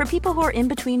for people who are in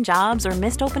between jobs or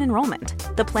missed open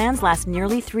enrollment. The plans last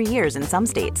nearly 3 years in some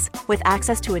states, with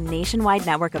access to a nationwide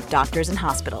network of doctors and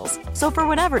hospitals. So for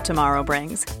whatever tomorrow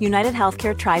brings, United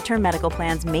Healthcare Tri-Term Medical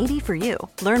Plans may be for you.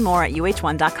 Learn more at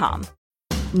uh1.com.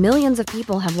 Millions of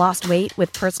people have lost weight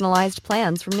with personalized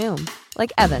plans from Noom.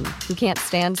 Like Evan, who can't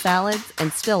stand salads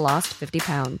and still lost 50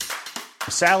 pounds.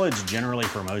 Salads generally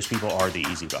for most people are the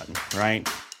easy button, right?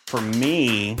 For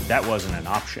me, that wasn't an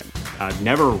option. I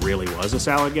never really was a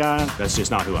salad guy. That's just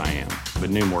not who I am. But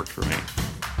Noom worked for me.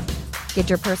 Get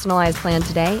your personalized plan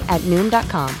today at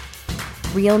Noom.com.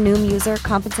 Real Noom user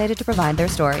compensated to provide their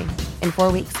story. In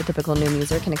 4 weeks, the typical Noom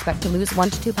user can expect to lose 1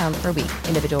 to 2 pounds per week.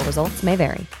 Individual results may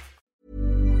vary.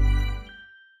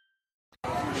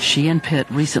 She and Pitt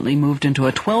recently moved into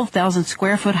a 12,000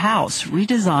 square foot house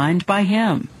redesigned by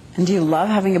him. And do you love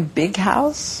having a big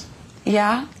house?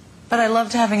 Yeah, but I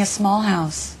loved having a small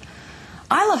house.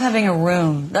 I love having a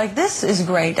room. Like, this is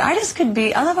great. I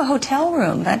love a hotel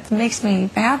room. That makes me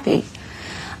happy.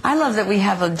 I love that we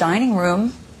have a dining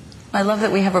room. I love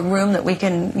that we have a room that we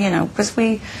can, because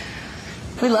we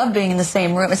love being in the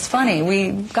same room. It's funny.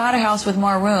 We got a house with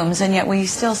more rooms, and yet we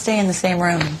still stay in the same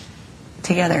room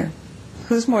together.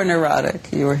 Who's more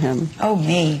neurotic, you or him? Oh,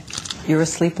 me. You're a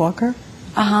sleepwalker?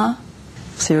 Uh-huh.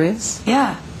 Serious?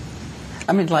 Yeah.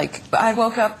 I mean, like... I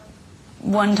woke up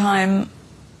one time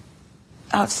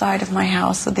outside of my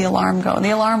house with the alarm going.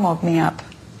 The alarm woke me up.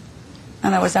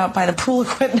 And I was out by the pool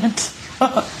equipment.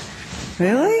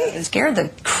 Really? It scared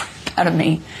the crap out of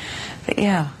me. But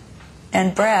yeah.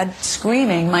 And Brad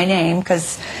screaming my name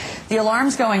because the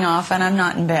alarm's going off and I'm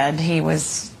not in bed. He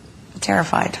was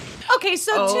terrified. Okay,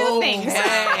 so two things.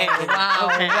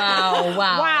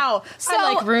 Wow. So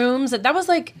I like rooms. That was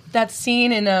like that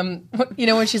scene in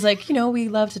when she's like, we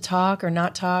love to talk or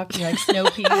not talk. Like snow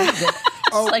peas.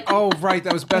 Right.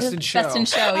 That was Best in Show. Best in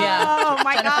Show. Yeah. Oh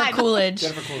my Jennifer God. Coolidge.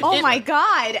 Oh my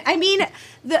God. I mean,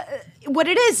 what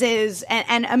it is,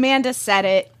 and Amanda said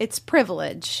it. It's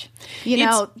privilege.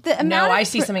 I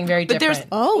see something very different.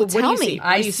 Tell me.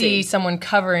 I see someone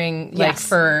covering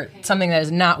for something that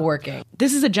is not working.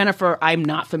 This is a Jennifer I'm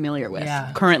not familiar with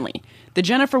currently. The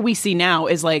Jennifer we see now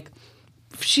is like,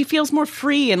 she feels more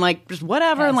free and like just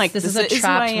whatever. Yes, and like this is a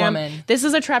trapped woman. This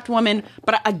is a trapped woman.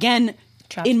 But again,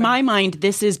 my mind,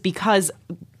 this is because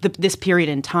this period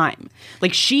in time.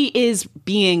 Like she is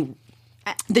being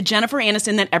the Jennifer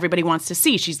Aniston that everybody wants to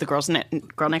see. She's the girl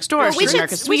next door. Well, She's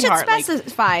America's sweetheart. We should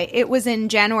specify it was in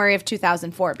January of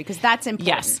 2004 because that's important.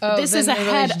 Yes, this is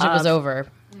ahead of. It was over.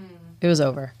 It was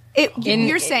over.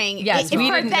 You're saying yes,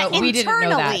 we didn't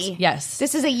know that. Yes,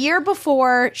 this is a year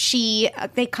before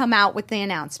they come out with the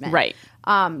announcement, right?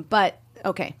 But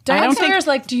okay, Claire's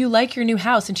like, "Do you like your new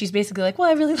house?" And she's basically like, "Well,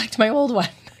 I really liked my old one."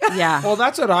 Yeah. Well,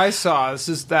 that's what I saw.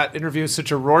 That interview is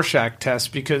such a Rorschach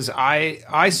test because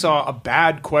I saw a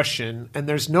bad question and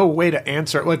there's no way to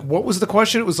answer it. Like, what was the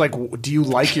question? It was like, do you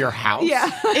like your house?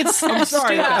 Yeah. I'm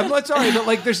sorry. I'm not sorry, but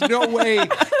like, there's no way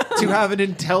to have an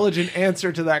intelligent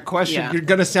answer to that question. Yeah. You're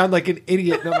going to sound like an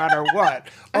idiot no matter what.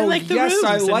 I like the rooms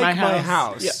I in like my my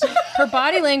house. house. Yeah. Her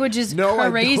body language is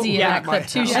crazy in that clip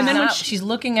too. house. And then she's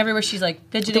looking everywhere. She's like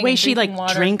fidgeting. The way and she like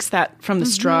water. drinks that from the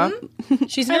straw.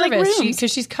 She's I like nervous rooms.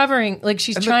 because she's covering. Like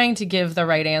she's trying to give the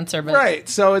right answer, but Right.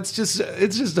 So it's just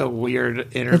a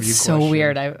weird interview. it's so question.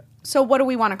 weird. So what do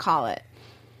we want to call it?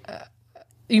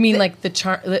 You mean like the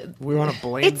chart? We want to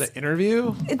blame the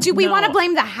interview? Do we want to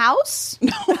blame the house?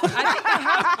 The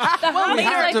house We is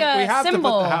have like to- we a have to put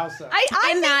symbol. the house up.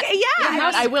 The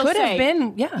house I will could say- have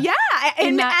been, Yeah,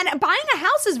 and buying a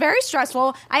house is very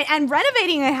stressful, and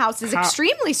renovating a house is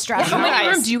extremely stressful. How many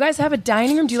rooms? Do you guys have a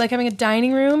dining room? Do you like having a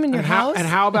dining room in your house? And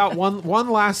how about one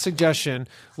last suggestion,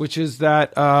 which is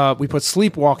that we put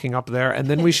sleepwalking up there, and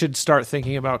then we should start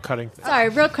thinking about cutting things. Sorry,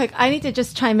 real quick. I need to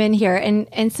just chime in here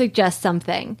and suggest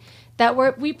something. That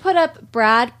we put up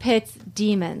Brad Pitt's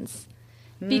demons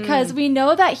because we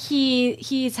know that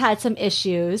he's had some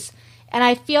issues. And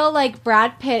I feel like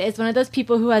Brad Pitt is one of those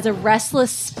people who has a restless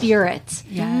spirit.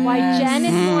 Yes. Why Jen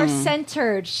is more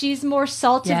centered. She's more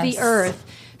salt of the earth.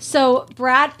 So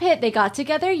Brad Pitt, they got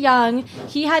together young.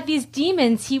 He had these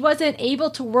demons. He wasn't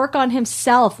able to work on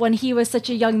himself when he was such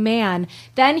a young man.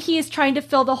 Then he's trying to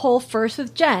fill the hole first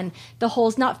with Jen. The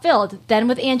hole's not filled. Then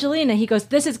with Angelina, he goes,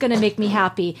 this is going to make me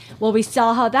happy. Well, we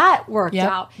saw how that worked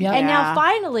out. Yep. And now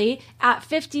finally, at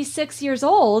 56 years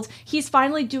old, he's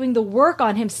finally doing the work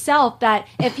on himself that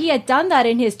if he had done that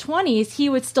in his 20s, he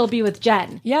would still be with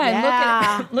Jen. Yeah,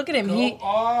 and look at him.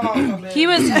 He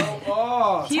was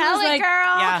like,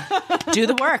 girl. Yeah. Do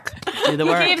the work. Do the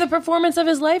work. He gave the performance of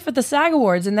his life at the SAG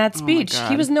Awards in that speech.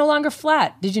 He was no longer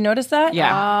flat. Did you notice that?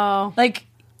 Yeah. Oh. Like,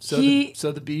 So the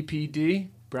BPD,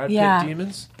 Brad Pitt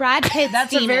demons? Brad Pitt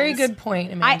That's demons. a very good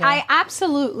point, Amanda. I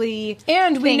absolutely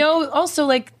And we know also,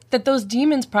 like, that those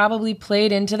demons probably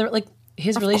played into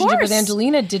his relationship with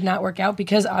Angelina did not work out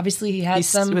because obviously he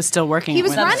was still working. He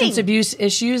was running. Substance abuse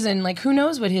issues, and like who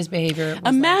knows what his behavior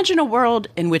was. Imagine a world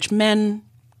in which men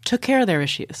took care of their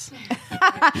issues.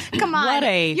 Come on. What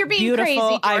a You're being beautiful,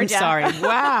 crazy, Georgia. I'm sorry.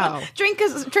 Wow. Drink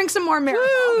some more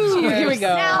miracle. Here we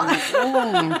go.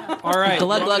 Now, All right.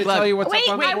 Glug, glug, glug. Tell you what's wait,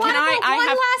 up on I the- want to go one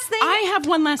last thing. I have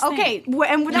one last thing. Okay, and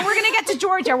then we're going to get to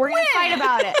Georgia. We're going to fight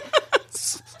about it.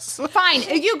 Fine.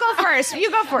 You go first.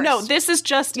 You go first. No, this is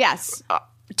just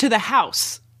to the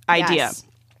house idea.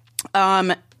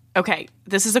 Yes. Okay,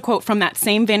 this is a quote from that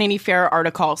same Vanity Fair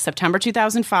article, September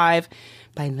 2005,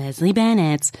 by Leslie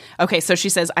Bennett. Okay, so she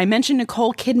says, I mentioned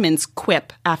Nicole Kidman's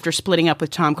quip after splitting up with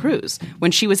Tom Cruise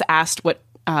when she was asked what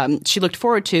she looked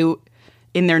forward to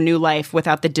in their new life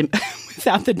without the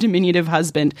without the diminutive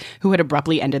husband who had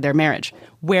abruptly ended their marriage.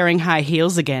 Wearing high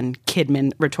heels again,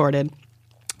 Kidman retorted.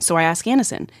 So I asked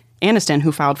Aniston,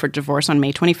 who filed for divorce on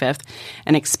May 25th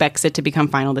and expects it to become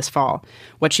final this fall,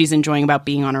 what she's enjoying about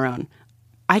being on her own.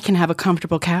 I can have a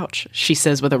comfortable couch, she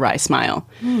says with a wry smile.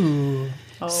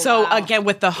 Again,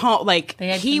 with the home, like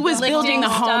he was building the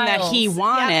home that he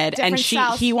wanted, and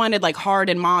he wanted like hard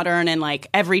and modern, and like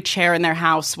every chair in their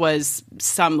house was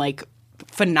some like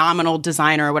phenomenal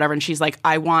designer or whatever. And she's like,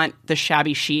 I want the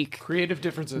shabby chic, creative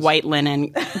differences, white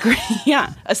linen,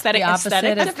 aesthetic, the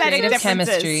opposite of creative differences.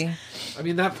 chemistry. I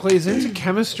mean, that plays into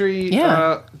chemistry.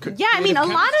 I mean, a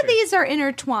lot of these are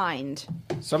intertwined.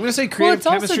 So I'm going to say creative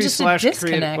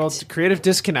chemistry / creative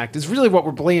disconnect is really what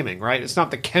we're blaming, right? It's not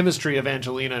the chemistry of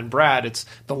Angelina and Brad. It's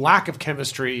the lack of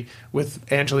chemistry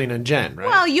with Angelina and Jen, right?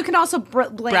 Well, you can also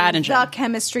blame Brad and the Jen.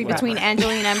 chemistry between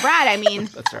Angelina and Brad. I mean,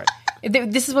 that's right.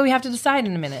 This is what we have to decide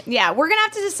in a minute. Yeah, we're going to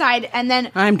have to decide, and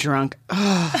then... I'm drunk.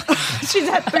 She's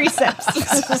had 3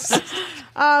 sips.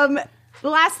 The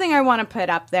last thing I want to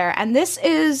put up there, and this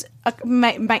is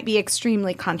might be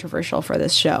extremely controversial for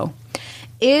this show,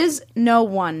 is no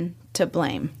one to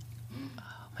blame.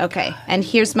 Okay, and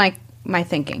here's my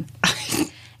thinking.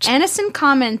 Aniston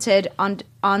commented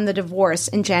on the divorce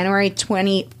in January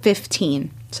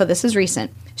 2015, so this is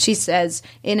recent. She says,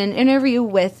 in an interview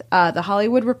with The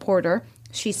Hollywood Reporter,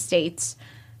 she states,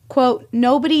 quote,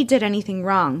 nobody did anything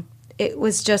wrong. It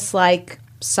was just like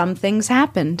some things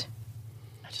happened.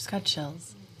 Got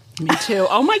chills. Me too.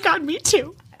 Oh my God, me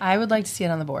too. I would like to see it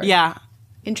on the board. Yeah.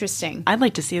 Interesting. I'd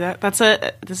like to see that.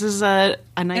 This is a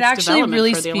nice It actually development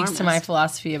really for the speaks to my alarmist.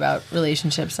 philosophy about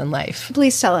relationships and life.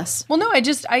 Please tell us. Well, no,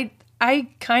 I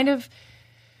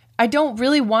don't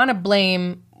really want to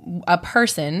blame a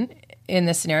person in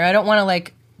this scenario. I don't want to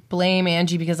like blame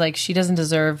Angie because like she doesn't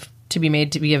deserve to be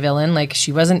made to be a villain. Like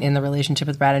she wasn't in the relationship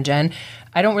with Brad and Jen.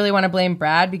 I don't really want to blame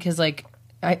Brad because like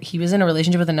he was in a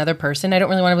relationship with another person. I don't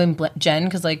really want to blame Jen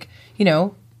because, like, you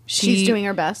know, she's doing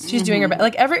her best. She's doing her best.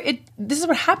 Like, this is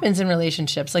what happens in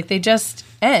relationships. Like, they just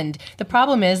end. The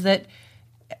problem is that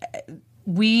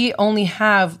we only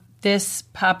have this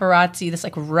paparazzi, this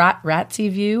like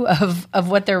ratsy view of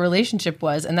what their relationship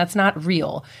was, and that's not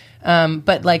real.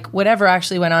 But like whatever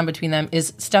actually went on between them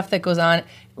is stuff that goes on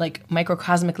like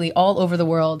microcosmically all over the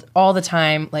world all the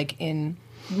time, like in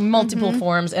multiple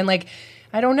forms, and like.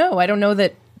 I don't know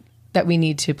that we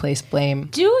need to place blame.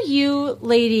 Do you,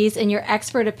 ladies, in your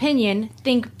expert opinion,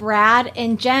 think Brad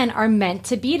and Jen are meant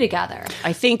to be together?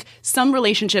 I think some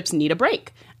relationships need a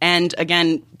break. And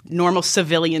again, normal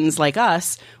civilians like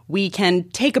us, we can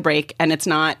take a break and it's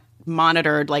not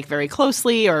monitored like very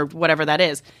closely or whatever that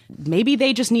is. Maybe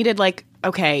they just needed like,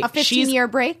 okay, a 15-year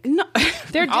break? No.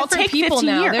 They're different people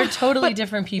now. They're totally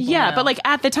different people now. But like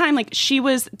at the time, like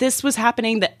this was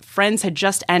happening, that Friends had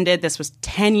just ended. This was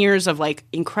 10 years of like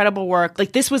incredible work.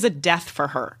 Like this was a death for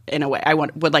her in a way, I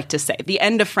would like to say. The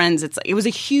end of Friends, it was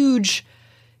a huge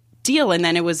deal and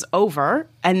then it was over.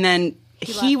 And then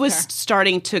he was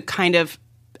starting to kind of,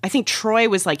 I think Troy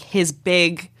was like his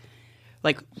big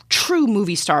like true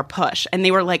movie star push, and they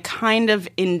were like kind of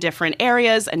in different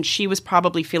areas, and she was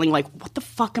probably feeling like, what the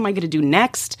fuck am I going to do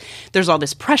next? There's all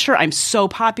this pressure. I'm so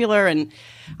popular. And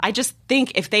I just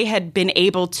think if they had been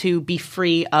able to be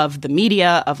free of the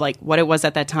media, of like what it was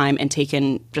at that time, and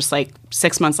taken just like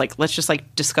 6 months, like let's just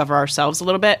like discover ourselves a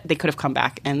little bit, they could have come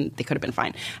back and they could have been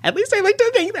fine. At least I like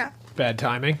to think that. Bad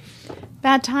timing.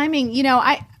 Bad timing.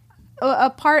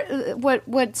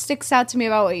 What sticks out to me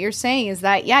about what you're saying is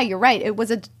that, yeah, you're right. It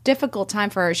was a difficult time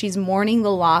for her. She's mourning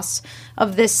the loss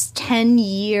of this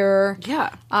 10-year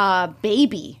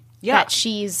baby that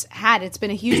she's had. It's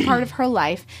been a huge part of her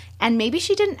life. And maybe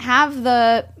she didn't have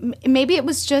maybe it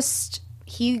was just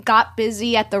he got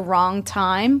busy at the wrong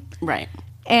time. Right.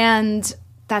 And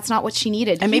that's not what she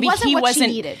needed. And maybe he wasn't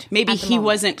needed. Maybe he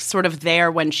wasn't sort of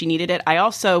there when she needed it. I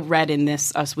also read in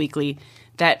this Us Weekly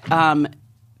that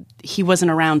he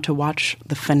wasn't around to watch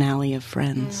the finale of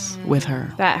Friends with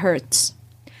her. That hurts.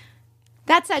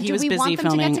 That said, do we want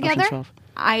them to get together?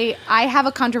 I have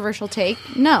a controversial take.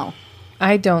 No.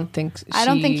 I don't think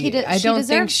he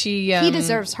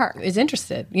deserves her. Is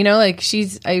interested. Like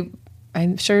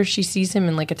I'm sure she sees him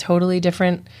in like a totally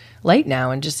different light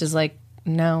now and just is like,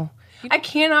 no. I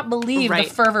cannot believe the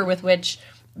fervor with which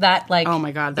that like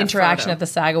that interaction photo at the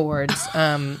SAG Awards was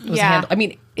handled. I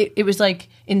mean, it was like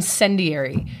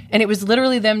incendiary, and it was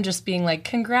literally them just being like,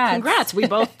 "Congrats, we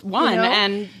both won,"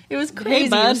 and it was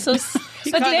crazy. Hey, it was so,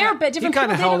 but they're different. He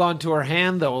kind of held on to her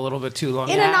hand though a little bit too long,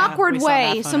 in an awkward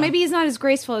way. So maybe he's not as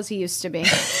graceful as he used to be.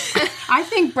 I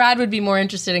think Brad would be more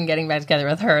interested in getting back together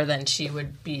with her than she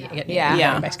would be getting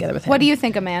back together with him. What do you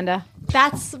think, Amanda?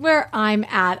 That's where I'm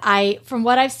at. From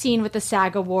what I've seen with the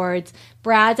SAG Awards,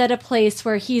 Brad's at a place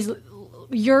where he's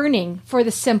yearning for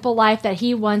the simple life that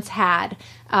he once had.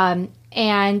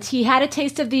 And he had a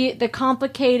taste of the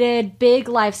complicated, big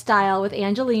lifestyle with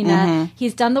Angelina. Mm-hmm.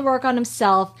 He's done the work on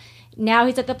himself. Now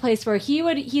he's at the place where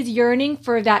he's yearning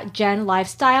for that Jen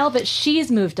lifestyle, but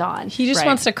she's moved on. He just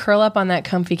wants to curl up on that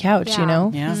comfy couch,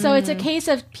 Yeah. So it's a case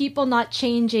of people not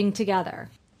changing together.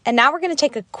 And now we're going to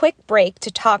take a quick break to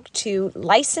talk to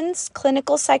licensed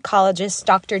clinical psychologist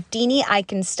Dr. Deanie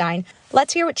Eichenstein.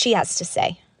 Let's hear what she has to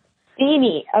say.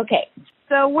 Deanie, okay.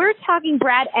 So we're talking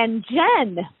Brad and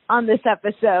Jen on this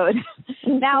episode.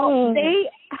 Now, they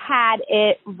had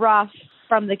it rough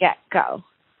from the get-go.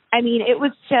 I mean, it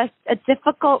was just a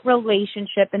difficult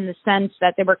relationship in the sense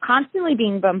that they were constantly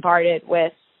being bombarded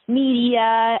with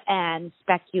media and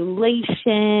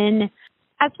speculation.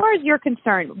 As far as you're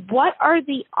concerned, what are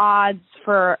the odds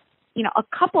for, a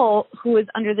couple who is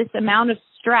under this amount of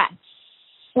stress?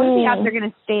 What are the odds they're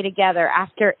going to stay together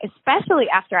especially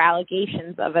after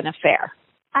allegations of an affair?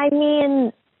 I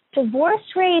mean, divorce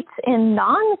rates in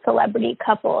non-celebrity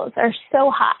couples are so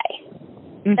high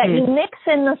that you mix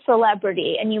in the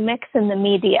celebrity and you mix in the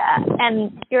media,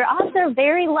 and your odds are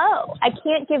very low. I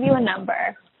can't give you a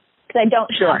number because I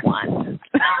don't have one,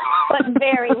 but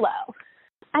very low.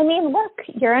 I mean, look,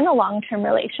 you're in a long-term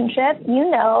relationship.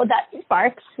 You know that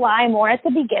sparks fly more at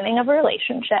the beginning of a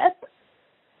relationship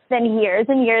than years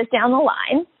and years down the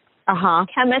line.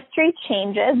 Chemistry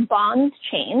changes, bonds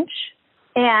change,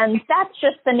 and that's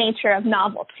just the nature of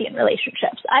novelty in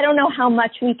relationships. I don't know how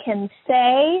much we can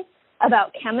say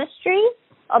about chemistry,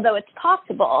 although it's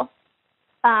possible,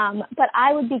 but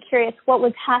I would be curious what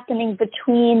was happening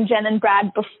between Jen and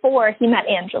Brad before he met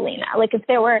Angelina. Like if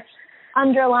there were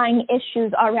underlying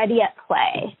issues already at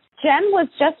play. Jen was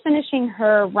just finishing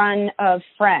her run of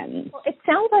Friends. It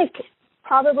sounds like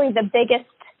probably the biggest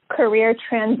career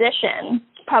transition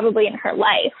probably in her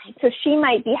life. So she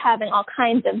might be having all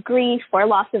kinds of grief or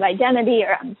loss of identity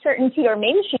or uncertainty, or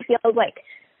maybe she feels like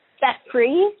set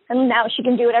free and now she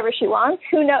can do whatever she wants.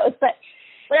 Who knows? But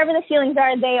whatever the feelings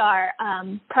are, they are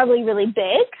probably really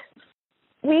big.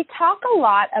 We talk a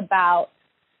lot about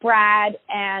Brad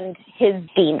and his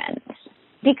demons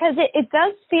because it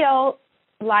does feel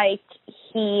like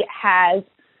he has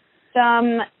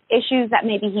some issues that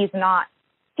maybe he's not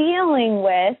dealing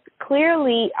with.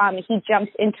 Clearly, he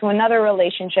jumps into another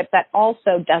relationship that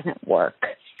also doesn't work.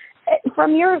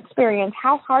 From your experience,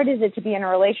 how hard is it to be in a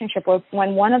relationship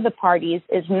when one of the parties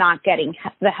is not getting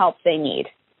the help they need?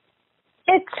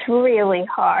 It's really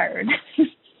hard.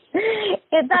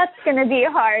 That's going to be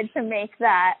hard to make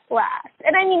that last.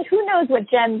 And I mean, who knows what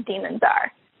Jen's demons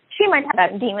are? She might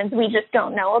have some demons we just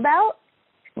don't know about.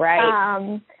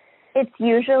 Right. It's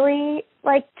usually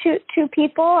like two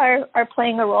people are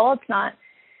playing a role. It's not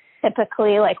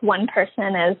typically like one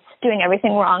person is doing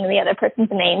everything wrong and the other person's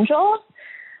an angel.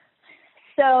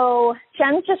 So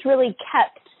Jen's just really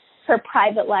kept her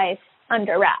private life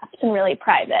under wraps and really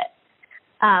private.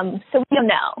 So we don't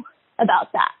know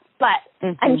about that.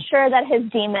 but I'm sure that his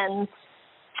demons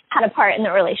had a part in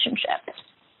the relationship.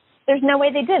 There's no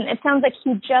way they didn't. It sounds like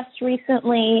he just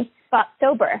recently got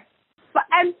sober.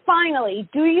 And finally,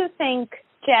 do you think,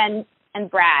 Jen and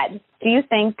Brad, do you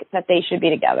think that they should be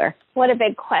together? What a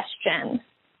big question.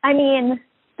 I mean,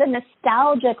 the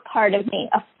nostalgic part of me,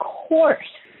 of course,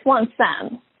 wants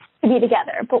them to be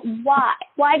together. But why?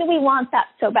 Why do we want that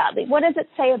so badly? What does it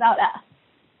say about us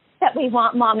that we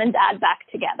want mom and dad back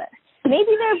together?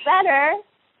 Maybe they're better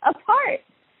apart.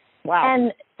 Wow.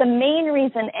 And the main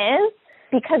reason is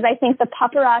because I think the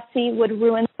paparazzi would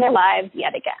ruin their lives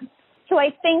yet again. So I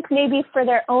think maybe for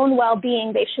their own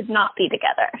well-being, they should not be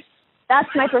together. That's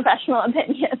my professional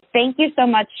opinion. Thank you so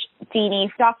much, Deanie.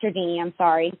 Dr. Deanie, I'm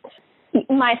sorry.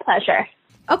 My pleasure.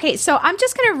 Okay, so I'm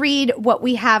just going to read what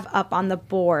we have up on the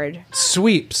board.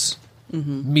 Sweeps.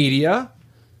 Media.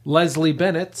 Leslie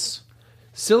Bennett's.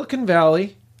 Silicon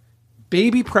Valley.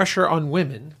 Baby pressure on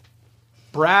women.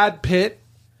 Brad Pitt.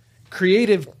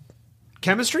 Creative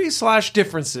chemistry /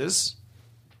 differences.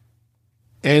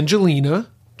 Angelina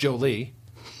Jolie.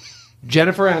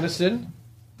 Jennifer Aniston.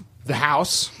 The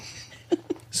House.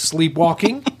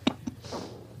 Sleepwalking.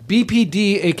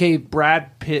 BPD, aka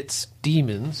Brad Pitt's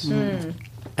Demons.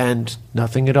 And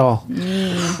nothing at all.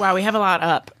 Wow, we have a lot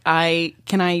up.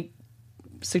 Can I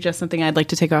suggest something I'd like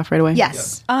to take off right away?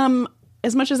 Yes.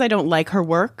 As much as I don't like her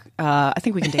work, I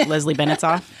think we can take Leslie Bennett's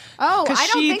off. Oh, I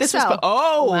don't think so.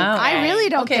 Wow. I really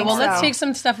don't okay, think so. well, let's take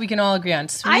some stuff we can all agree on.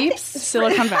 Sweeps,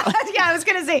 Silicon Valley. Yeah, I was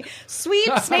going to say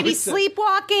sweeps, maybe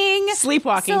sleepwalking.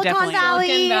 Sleepwalking, Silicon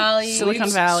definitely. Valley.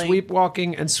 Silicon Valley.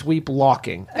 Sleepwalking and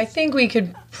sweep-locking. I think we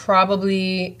could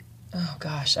probably... Oh,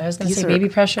 gosh. I was going to say baby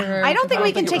pressure. I don't think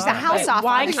we can take the house off.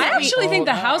 I actually think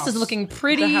the house is looking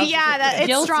pretty it's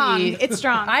guilty. strong. It's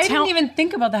strong. I didn't even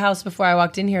think about the house before I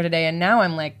walked in here today, and now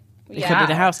I'm like, it could be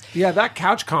the house. Yeah, that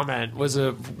couch comment was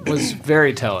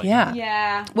very telling.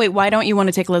 Yeah. Wait, why don't you want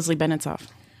to take Leslie Bennett's off?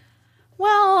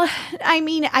 Well, I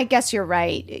mean, I guess you're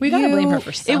right. We gotta blame her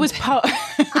for something. It was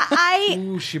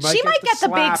she might get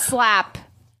the big slap.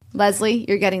 Leslie,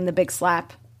 you're getting the big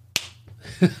slap.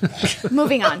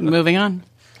 Moving on. Moving on.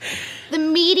 The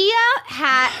media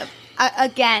had,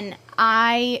 again,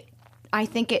 I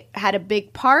think it had a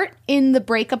big part in the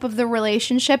breakup of the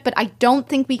relationship, but I don't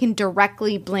think we can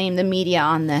directly blame the media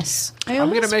on this. I'm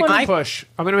going to make a push.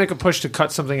 I'm going to make a push to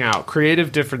cut something out.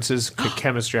 Creative differences,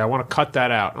 chemistry. I want to cut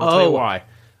that out. I'll tell you why.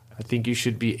 I think you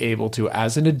should be able to,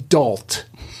 as an adult,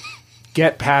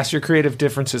 get past your creative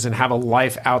differences and have a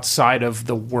life outside of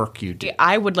the work you do.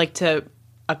 I would like to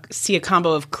see a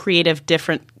combo of creative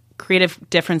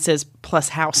differences plus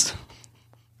house.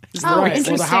 Right.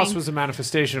 Well, the house was a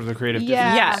manifestation of the creative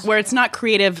differences. Yeah, where it's not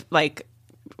creative like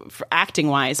for acting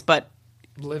wise, but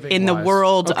living in the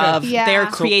world of their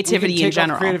creativity so in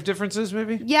general. Creative differences,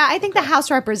 maybe. Yeah, I think the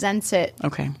house represents it.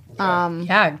 Okay.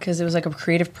 Yeah, because it was like a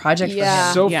creative project for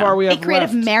him. So far, we have a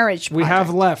creative marriage project. We have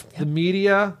left the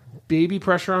media, baby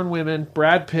pressure on women,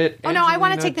 Brad Pitt. Oh no, I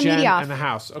want to take the media off. And the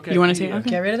house. Okay, you want to take?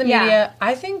 Get rid of the media.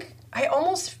 I think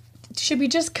should we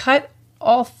just cut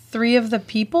all three of the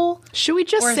people? Should we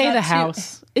just say the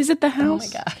house? Is it the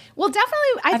house? Oh my god. Well,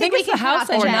 definitely. I think we it's can the house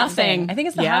cut off or Jen. nothing. I think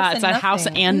it's the house. It's a house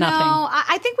and nothing. No,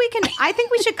 I think we can. I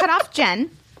think we should cut off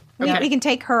Jen. We can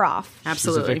take her off.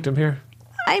 Absolutely. She's a victim here.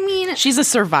 I mean, she's a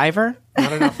survivor.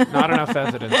 Not enough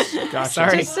evidence. Gotcha.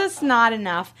 Sorry. It's just not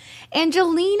enough.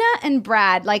 Angelina and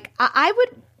Brad, like I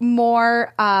would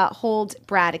more hold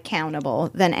Brad accountable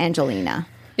than Angelina.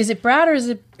 Is it Brad or is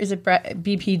it Brad,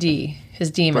 BPD? His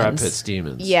demons. Brad Pitt's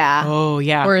demons. Yeah. Oh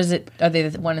yeah. Or are they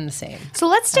the one and the same? So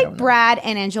let's take Brad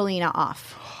and Angelina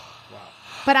off.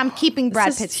 But I'm keeping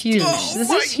Brad Pitt's huge. This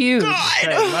is huge.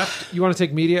 Okay, you want to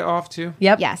take media off too?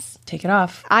 Yep. Yes. Take it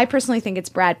off. I personally think it's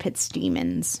Brad Pitt's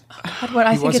demons. What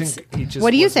I think it's.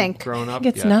 What do you think? Grown up I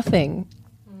think it's yet. nothing.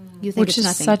 You think Which it's is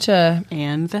nothing? such a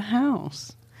and the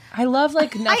house. I love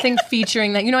like nothing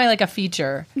featuring that. You know, I like a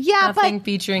feature. Yeah, nothing but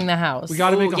featuring the house. We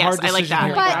got to make a hard decision.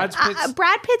 I like that. Here. But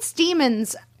Brad Pitt's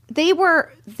demons, they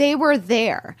were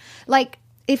there. Like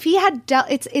if he had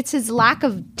it's his lack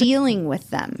of dealing with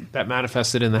them that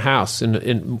manifested in the house,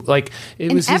 and like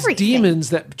it was his everything. demons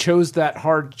that chose that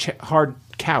hard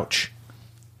couch.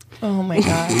 Oh my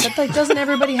god! But like, doesn't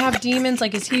everybody have demons?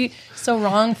 Like, is he so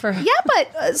wrong for? Yeah,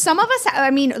 but some of us. I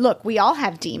mean, look, we all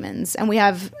have demons, and we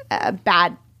have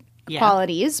bad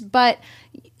qualities, but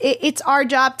it's our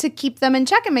job to keep them in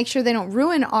check and make sure they don't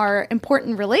ruin our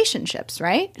important relationships,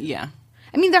 right? Yeah.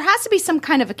 I mean, there has to be some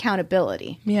kind of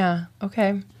accountability. Yeah.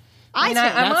 Okay. I'm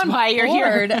that's on why you're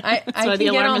board. here. I can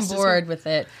get on board with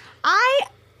it.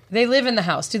 They live in the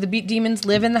house. Do the demons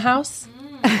live in the house?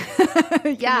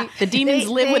 Yeah. The demons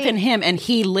live within him, and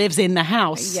he lives in the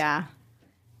house. Yeah.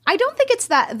 I don't think it's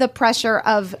the pressure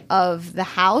of the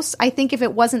house. I think if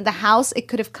it wasn't the house, it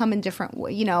could have come in different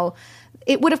ways. You know,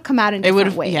 it would have come out in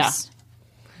different ways. Yeah.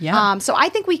 Yeah. So I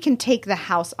think we can take the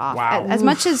house off. Wow. As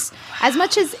much as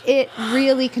it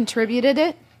really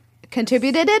contributed. So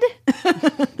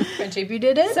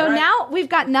now we've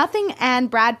got nothing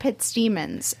and Brad Pitt's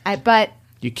demons. But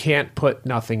You can't put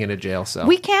nothing in a jail cell.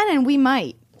 we can and we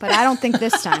might, but I don't think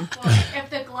this time. If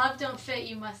the glove don't fit,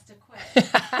 you must acquit.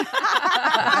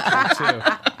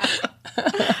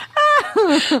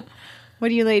 What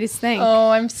do you ladies think? Oh,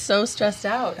 I'm so stressed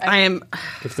out. I am.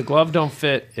 If the glove don't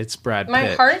fit, it's Brad Pitt.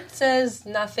 My heart says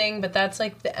nothing, but that's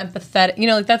like the empathetic. You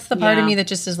know, like that's the part of me that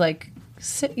just is like,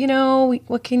 you know,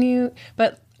 what can you?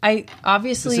 But I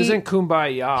obviously This isn't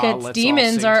Kumbaya. Pitt's Let's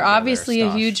demons all sing are together obviously a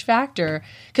stuff. huge factor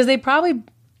because they probably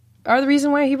are the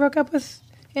reason why he broke up with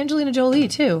Angelina Jolie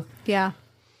too. Yeah.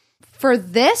 For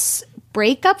this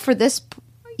breakup, for this,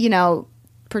 you know,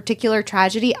 particular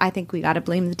tragedy, I think we got to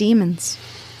blame the demons.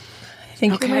 I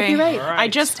think you might be right. I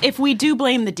just, if we do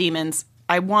blame the demons,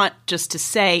 I want just to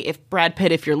say, if Brad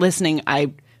Pitt, if you're listening,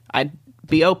 I'd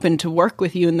be open to work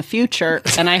with you in the future,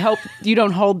 and I hope you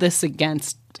don't hold this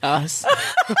against us.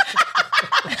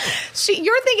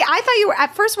 You're thinking. I thought you were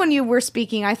at first when you were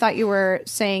speaking. I thought you were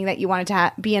saying that you wanted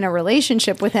to be in a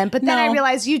relationship with him, but then I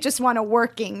realized you just want a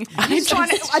working. You just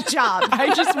want a job.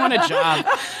 I just want a job.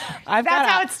 That's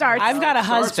how it starts. I've got a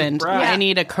husband. I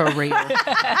need a career.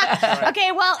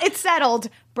 Okay, well, it's settled.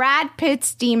 Brad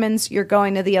Pitt's demons. You're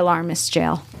going to the alarmist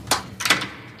jail.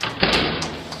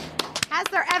 Has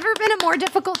there ever been a more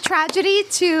difficult tragedy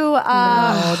to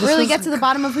really get to the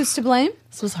bottom of who's to blame?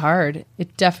 This was hard.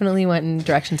 It definitely went in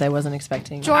directions I wasn't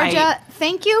expecting. Georgia,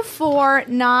 thank you for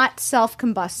not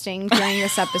self-combusting during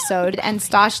this episode. And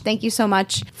Stosh, thank you so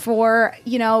much for,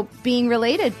 you know, being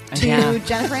related to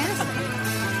Jennifer Aniston.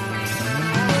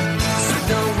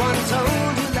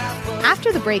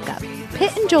 After the breakup,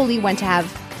 Pitt and Jolie went to have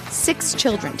 6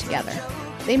 children together.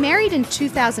 They married in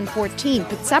 2014,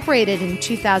 but separated in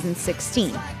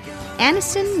 2016.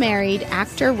 Aniston married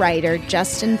actor-writer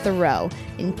Justin Theroux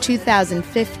in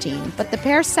 2015, but the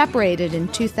pair separated in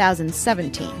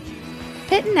 2017.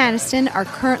 Pitt and Aniston are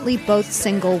currently both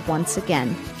single once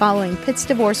again, following Pitt's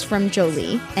divorce from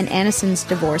Jolie and Aniston's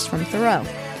divorce from Theroux.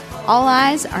 All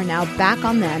eyes are now back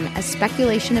on them as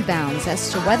speculation abounds as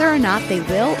to whether or not they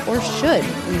will or should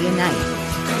reunite.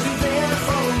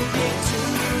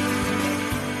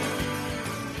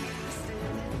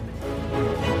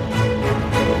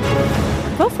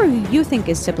 Vote for who you think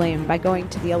is to blame by going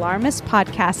to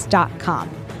thealarmistpodcast.com.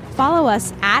 Follow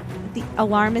us at The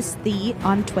Alarmist The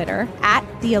on Twitter, at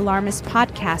The Alarmist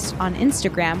Podcast on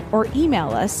Instagram, or email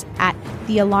us at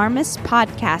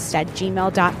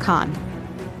thealarmistpodcast@gmail.com.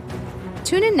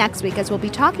 Tune in next week as we'll be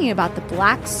talking about the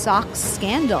Black Socks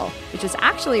scandal, which was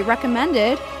actually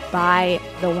recommended by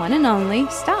the one and only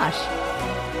Stosh.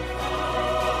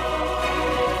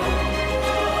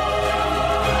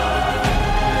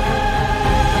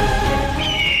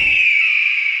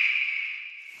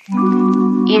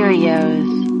 Erios.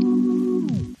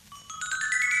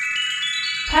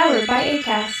 Powered by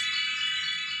Acast.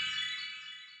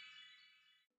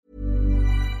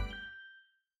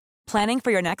 Planning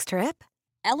for your next trip?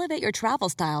 Elevate your travel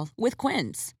style with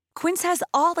Quince. Quince has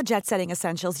all the jet-setting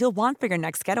essentials you'll want for your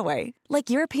next getaway, like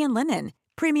European linen,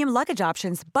 premium luggage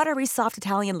options, buttery soft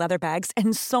Italian leather bags,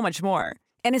 and so much more.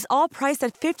 And is all priced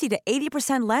at 50 to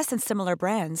 80% less than similar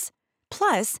brands.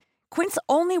 Plus, Quince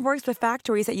only works with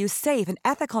factories that use safe and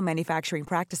ethical manufacturing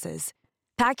practices.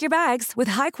 Pack your bags with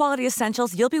high-quality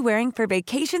essentials you'll be wearing for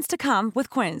vacations to come with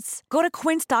Quince. Go to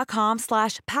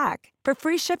quince.com/pack for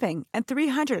free shipping and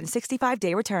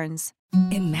 365-day returns.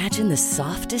 Imagine the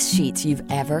softest sheets you've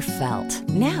ever felt.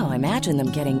 Now imagine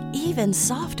them getting even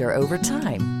softer over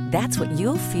time. That's what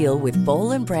you'll feel with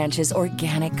Boll & Branch's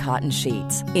organic cotton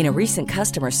sheets. In a recent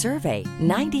customer survey,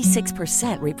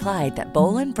 96% replied that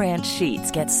Boll & Branch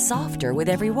sheets get softer with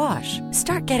every wash.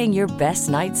 Start getting your best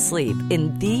night's sleep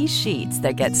in these sheets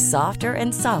that get softer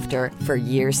and softer for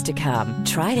years to come.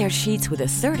 Try their sheets with a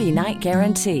 30-night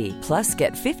guarantee. Plus,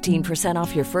 get 15%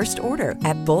 off your first order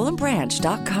at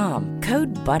bollandbranch.com.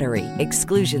 Code BUTTERY.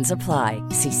 Exclusions apply.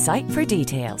 See site for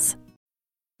details.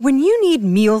 When you need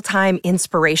mealtime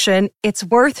inspiration, it's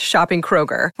worth shopping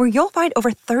Kroger, where you'll find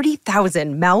over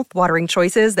 30,000 mouth-watering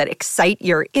choices that excite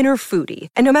your inner foodie.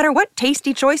 And no matter what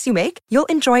tasty choice you make, you'll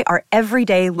enjoy our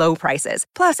everyday low prices,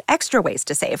 plus extra ways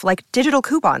to save, like digital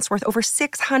coupons worth over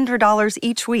 $600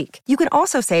 each week. You can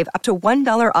also save up to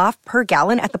 $1 off per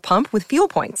gallon at the pump with fuel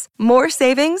points. More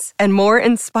savings and more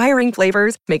inspiring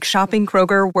flavors make shopping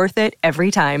Kroger worth it every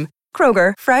time.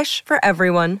 Kroger, fresh for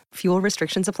everyone. Fuel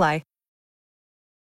restrictions apply.